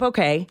all ended up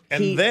okay.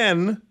 And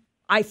then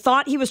I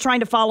thought he was trying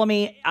to follow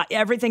me.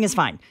 Everything is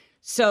fine.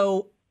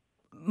 So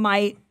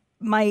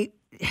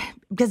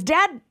because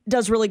Dad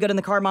does really good in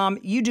the car, Mom,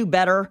 you do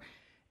better.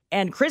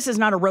 And Chris is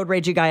not a road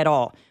ragey guy at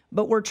all.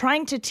 But we're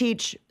trying to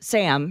teach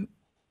Sam,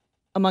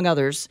 among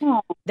others,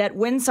 that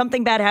when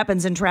something bad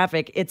happens in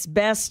traffic, it's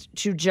best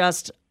to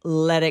just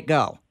let it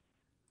go.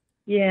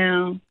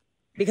 Yeah.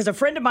 Because a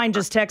friend of mine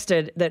just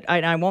texted that,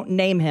 I won't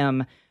name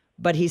him,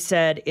 but he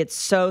said, it's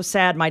so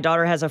sad. My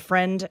daughter has a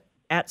friend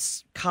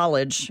at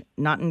college,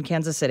 not in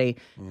Kansas City,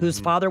 whose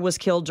father was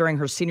killed during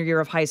her senior year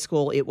of high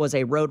school. It was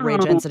a road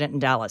rage incident in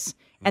Dallas.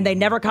 And they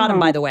never caught him,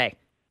 by the way.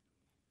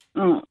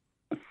 Oh.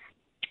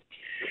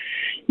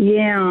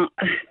 Yeah.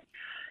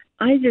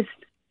 I just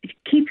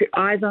keep your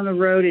eyes on the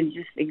road and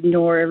just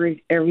ignore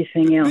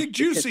everything else. Big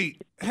Juicy,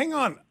 hang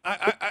on.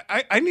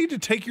 I need to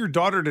take your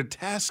daughter to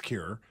task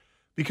here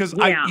because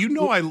Yeah.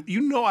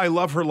 I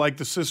love her like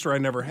the sister I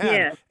never had,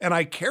 Yes. and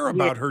I care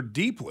about her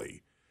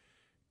deeply.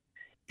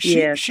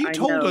 She I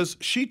told know.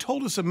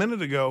 us a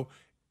minute ago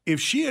if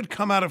she had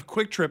come out of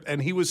Quick Trip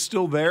and he was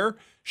still there,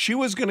 she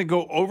was going to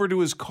go over to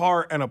his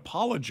car and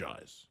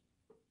apologize.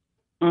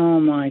 Oh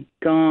my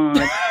God!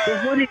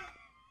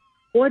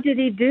 What did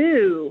he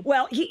do?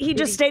 Well, he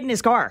just stayed in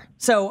his car.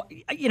 So,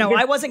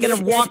 I wasn't going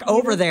to walk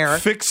over there.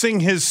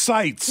 Fixing his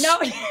sights. No.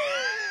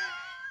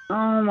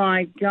 Oh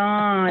my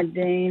God,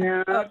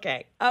 Dana.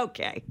 Okay.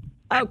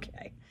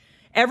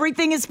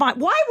 Everything is fine.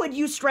 Why would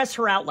you stress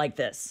her out like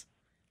this?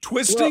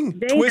 Twisting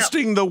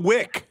the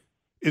wick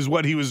is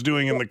what he was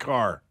doing in the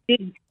car.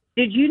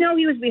 Did you know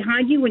he was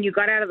behind you when you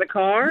got out of the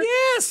car?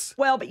 Yes.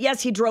 Well, but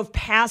yes, he drove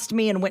past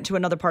me and went to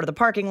another part of the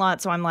parking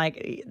lot. So I'm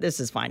like, this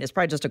is fine. It's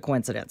probably just a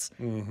coincidence.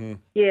 Mm-hmm.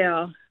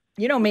 Yeah.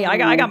 You know me.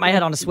 I got my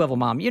head on a swivel,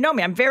 Mom. You know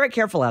me. I'm very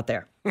careful out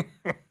there.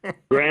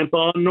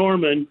 Grandpa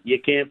Norman, you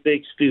can't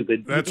fix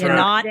stupid. That's you right.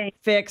 cannot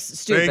fix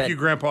stupid. Thank you,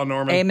 Grandpa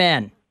Norman.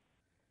 Amen.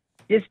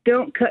 Just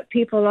don't cut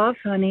people off,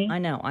 honey. I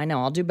know.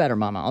 I'll do better,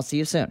 Mama. I'll see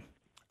you soon.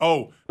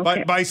 Oh,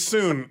 by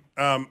soon,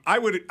 I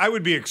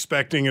would be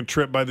expecting a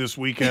trip by this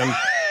weekend.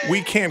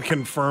 We can't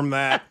confirm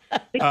that.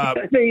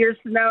 Your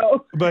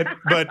snow. But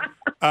the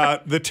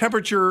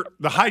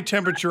high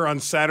temperature on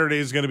Saturday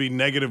is going to be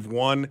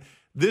 -1.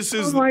 This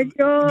is my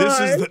God.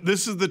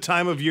 This is the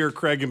time of year,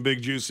 Craig and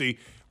Big Juicy,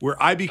 where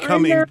I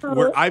become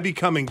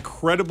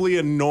incredibly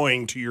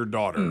annoying to your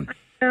daughter,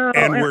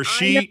 and where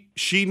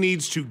she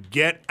needs to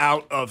get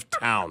out of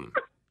town.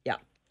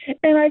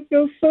 And I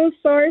feel so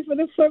sorry for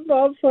the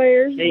football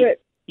players. Hey,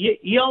 but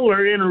y'all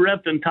are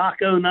interrupting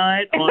taco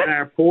night on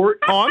our porch.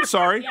 Oh, I'm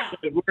sorry.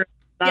 We're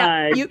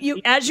Yeah, outside.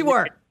 you as you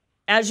were.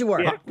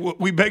 Yeah.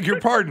 We beg your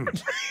pardon.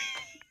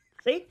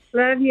 See?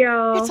 Love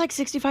y'all. It's like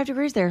 65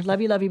 degrees there. Love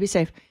you. Be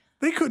safe.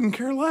 They couldn't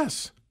care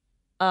less.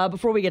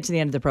 Before we get to the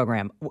end of the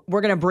program,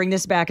 we're going to bring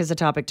this back as a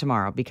topic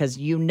tomorrow because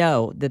you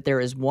know that there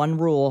is one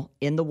rule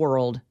in the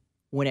world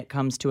when it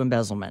comes to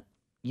embezzlement.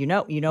 You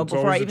know It's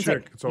before I even say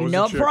it. You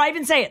know before I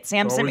even say it.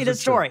 Sam sent me this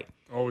story.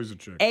 Always a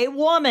chick. A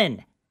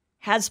woman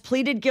has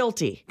pleaded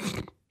guilty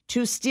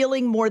to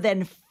stealing more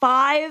than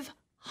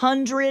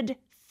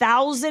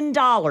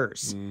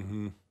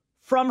 $500,000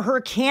 from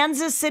her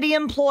Kansas City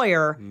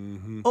employer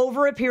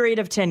over a period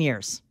of 10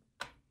 years.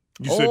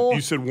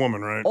 You said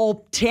woman, right?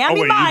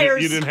 Tammy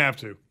Myers. You didn't have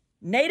to.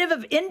 Native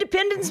of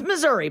Independence,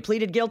 Missouri,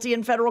 pleaded guilty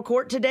in federal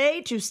court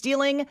today to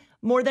stealing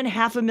more than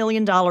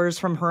 $500,000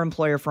 from her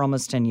employer for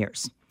almost 10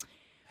 years.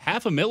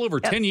 $500,000 over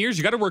 10 years?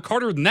 You got to work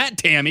harder than that,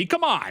 Tammy.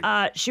 Come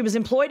on. She was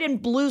employed in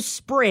Blue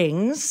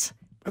Springs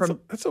from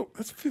that's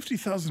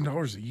 $50,000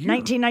 a year.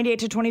 1998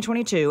 to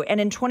 2022.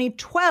 And in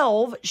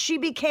 2012, she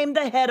became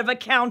the head of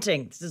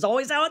accounting. This is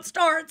always how it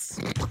starts.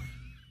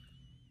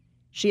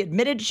 She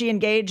admitted she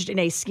engaged in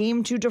a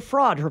scheme to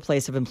defraud her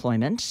place of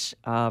employment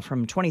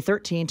from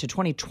 2013 to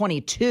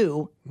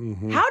 2022.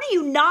 How do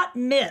you not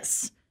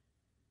miss,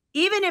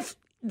 even if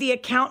the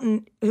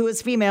accountant who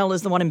is female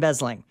is the one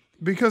embezzling?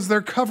 Because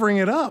they're covering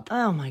it up.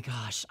 Oh, my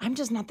gosh. I'm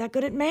just not that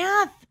good at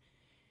math.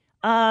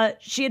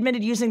 She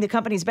admitted using the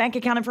company's bank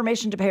account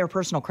information to pay her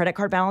personal credit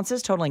card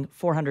balances, totaling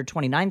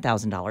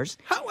 $429,000.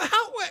 How?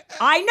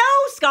 I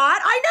know, Scott.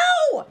 I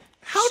know.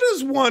 How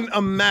does one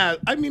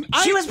imagine?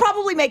 She was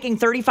probably making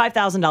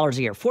 $35,000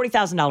 a year,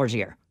 $40,000 a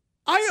year.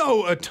 I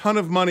owe a ton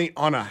of money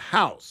on a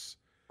house.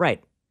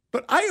 Right.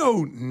 But I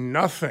owe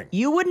nothing.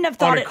 You wouldn't have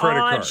thought on a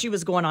credit card. She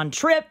was going on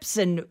trips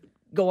and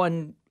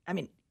going,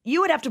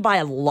 you would have to buy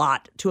a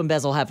lot to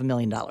embezzle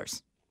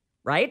 $500,000,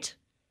 right?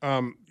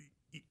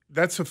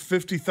 That's a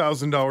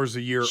 $50,000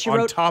 a year She on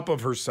wrote top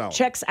of her salary.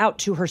 Checks out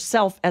to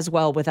herself as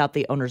well without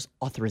the owner's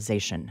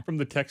authorization. From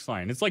the text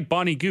line. It's like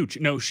Bonnie Gooch.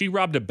 No, she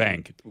robbed a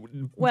bank.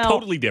 Well,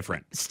 totally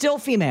different. Still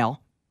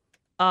female.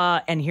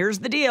 And here's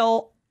the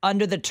deal.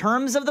 Under the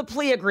terms of the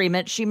plea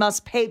agreement, she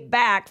must pay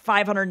back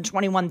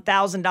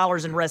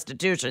 $521,000 in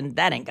restitution.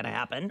 That ain't going to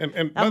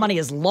happen. That money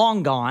is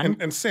long gone.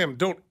 And Sam,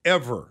 don't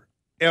ever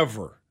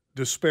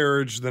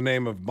disparage the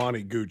name of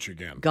Bonnie Gooch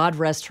again. God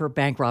rest her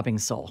bank-robbing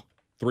soul.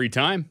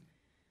 3-time.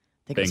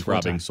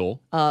 Bank-robbing soul.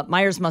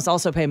 Myers must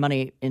also pay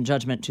money in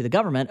judgment to the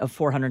government of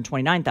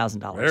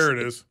 $429,000. There it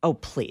is. Oh,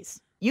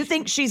 please. You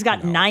think she's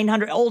got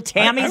 900? Old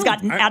Tammy's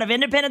got out of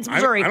Independence,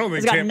 Missouri.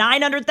 Has got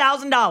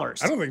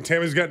 $900,000. I don't think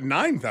Tammy's got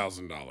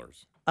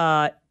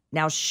 $9,000.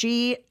 Now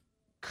she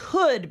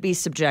could be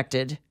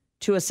subjected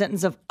to a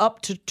sentence of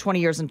up to 20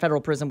 years in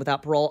federal prison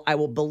without parole. I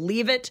will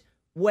believe it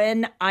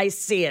when I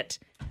see it.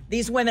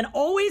 These women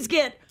always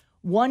get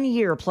 1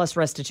 year plus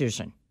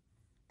restitution.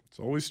 It's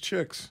always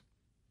chicks.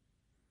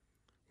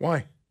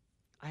 Why?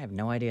 I have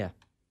no idea.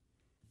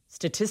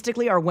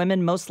 Statistically, are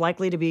women most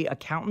likely to be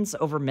accountants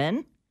over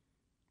men?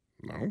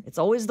 No. It's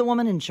always the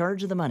woman in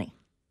charge of the money.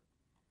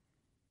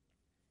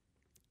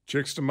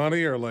 Chicks to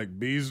money are like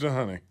bees to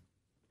honey.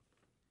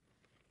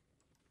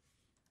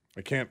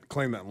 I can't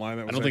claim that line.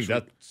 I don't think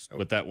that's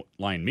what that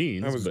line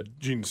means. That was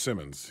Gene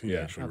Simmons. He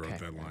actually wrote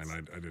that line.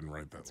 I didn't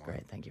write that line. That's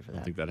great. Thank you for I that.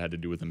 don't think that had to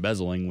do with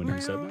embezzling when he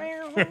said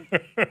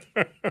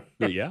that.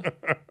 But yeah.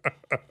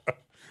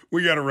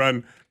 We got to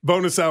run.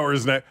 Bonus hour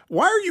is next.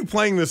 Why are you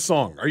playing this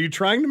song? Are you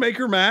trying to make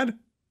her mad?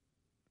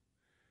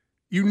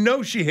 You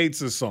know she hates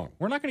this song.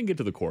 We're not going to get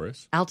to the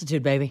chorus.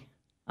 Altitude, baby.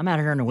 I'm out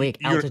of here in a week.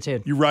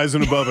 Altitude. You're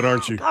rising above it,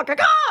 aren't you?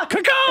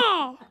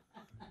 Caw-caw!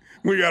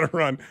 We got to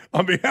run.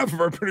 On behalf of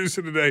our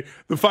producer today,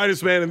 the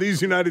finest man in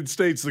these United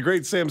States, the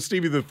great Sam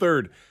Stevie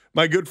III,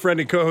 my good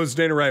friend and co-host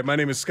Dana Wright, my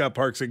name is Scott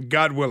Parks, and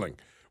God willing,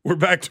 we're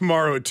back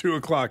tomorrow at 2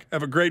 o'clock.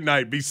 Have a great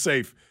night. Be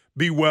safe,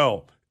 be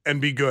well,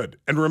 and be good.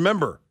 And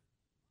remember,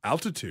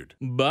 altitude.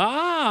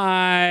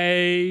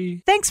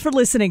 Bye. Thanks for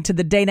listening to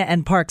the Dana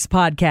and Parks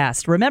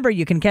podcast. Remember,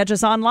 you can catch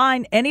us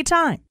online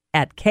anytime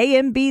at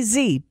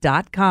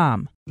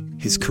kmbz.com.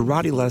 His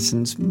karate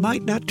lessons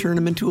might not turn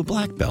him into a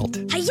black belt.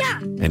 Hi-ya!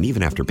 And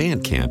even after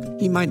band camp,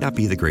 he might not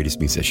be the greatest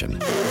musician.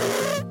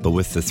 But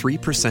with the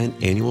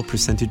 3% annual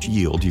percentage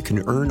yield you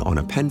can earn on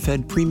a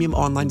PenFed premium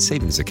online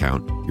savings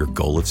account, your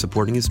goal of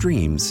supporting his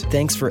dreams...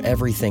 Thanks for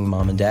everything,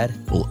 Mom and Dad.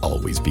 ...will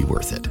always be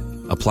worth it.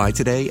 Apply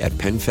today at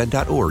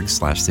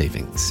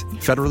PenFed.org/savings.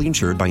 Federally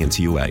insured by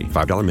NCUA.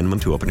 $5 minimum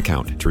to open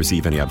account. To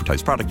receive any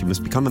advertised product, you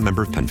must become a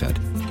member of PenFed.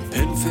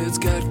 PenFed's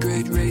got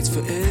great rates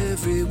for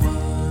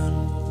everyone.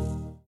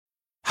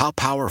 How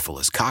powerful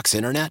is Cox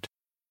Internet?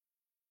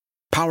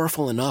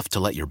 Powerful enough to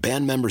let your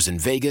band members in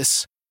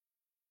Vegas,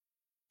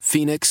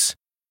 Phoenix,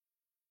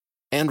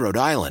 and Rhode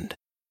Island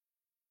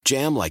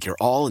jam like you're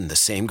all in the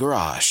same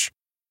garage.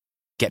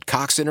 Get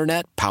Cox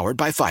Internet powered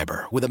by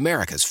fiber with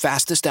America's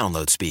fastest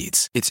download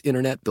speeds. It's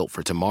internet built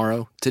for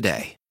tomorrow,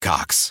 today.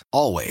 Cox,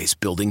 always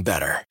building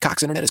better.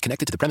 Cox Internet is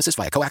connected to the premises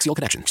via coaxial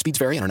connection. Speeds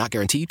vary and are not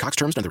guaranteed. Cox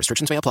terms and other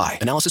restrictions may apply.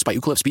 Analysis by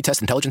Ookla Speed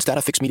Test Intelligence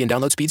Data. Fixed median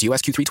download speeds.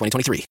 US Q3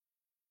 2023.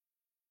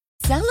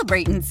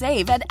 Celebrate and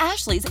save at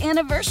Ashley's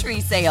Anniversary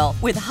Sale.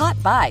 With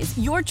Hot Buys,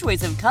 your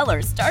choice of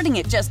colors starting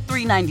at just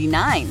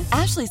 $3.99.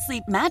 Ashley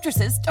Sleep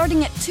mattresses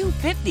starting at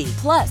 $2.50.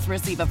 Plus,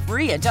 receive a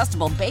free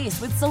adjustable base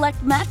with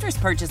select mattress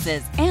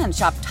purchases. And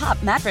shop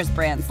top mattress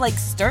brands like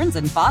Stearns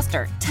 &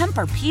 Foster,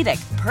 Tempur-Pedic,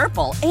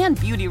 Purple, and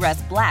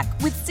Beautyrest Black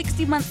with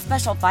 60-month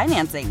special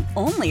financing.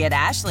 Only at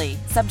Ashley.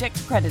 Subject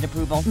to credit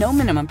approval. No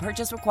minimum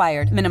purchase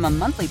required. Minimum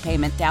monthly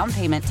payment, down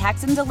payment,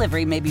 tax, and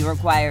delivery may be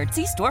required.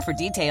 See store for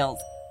details.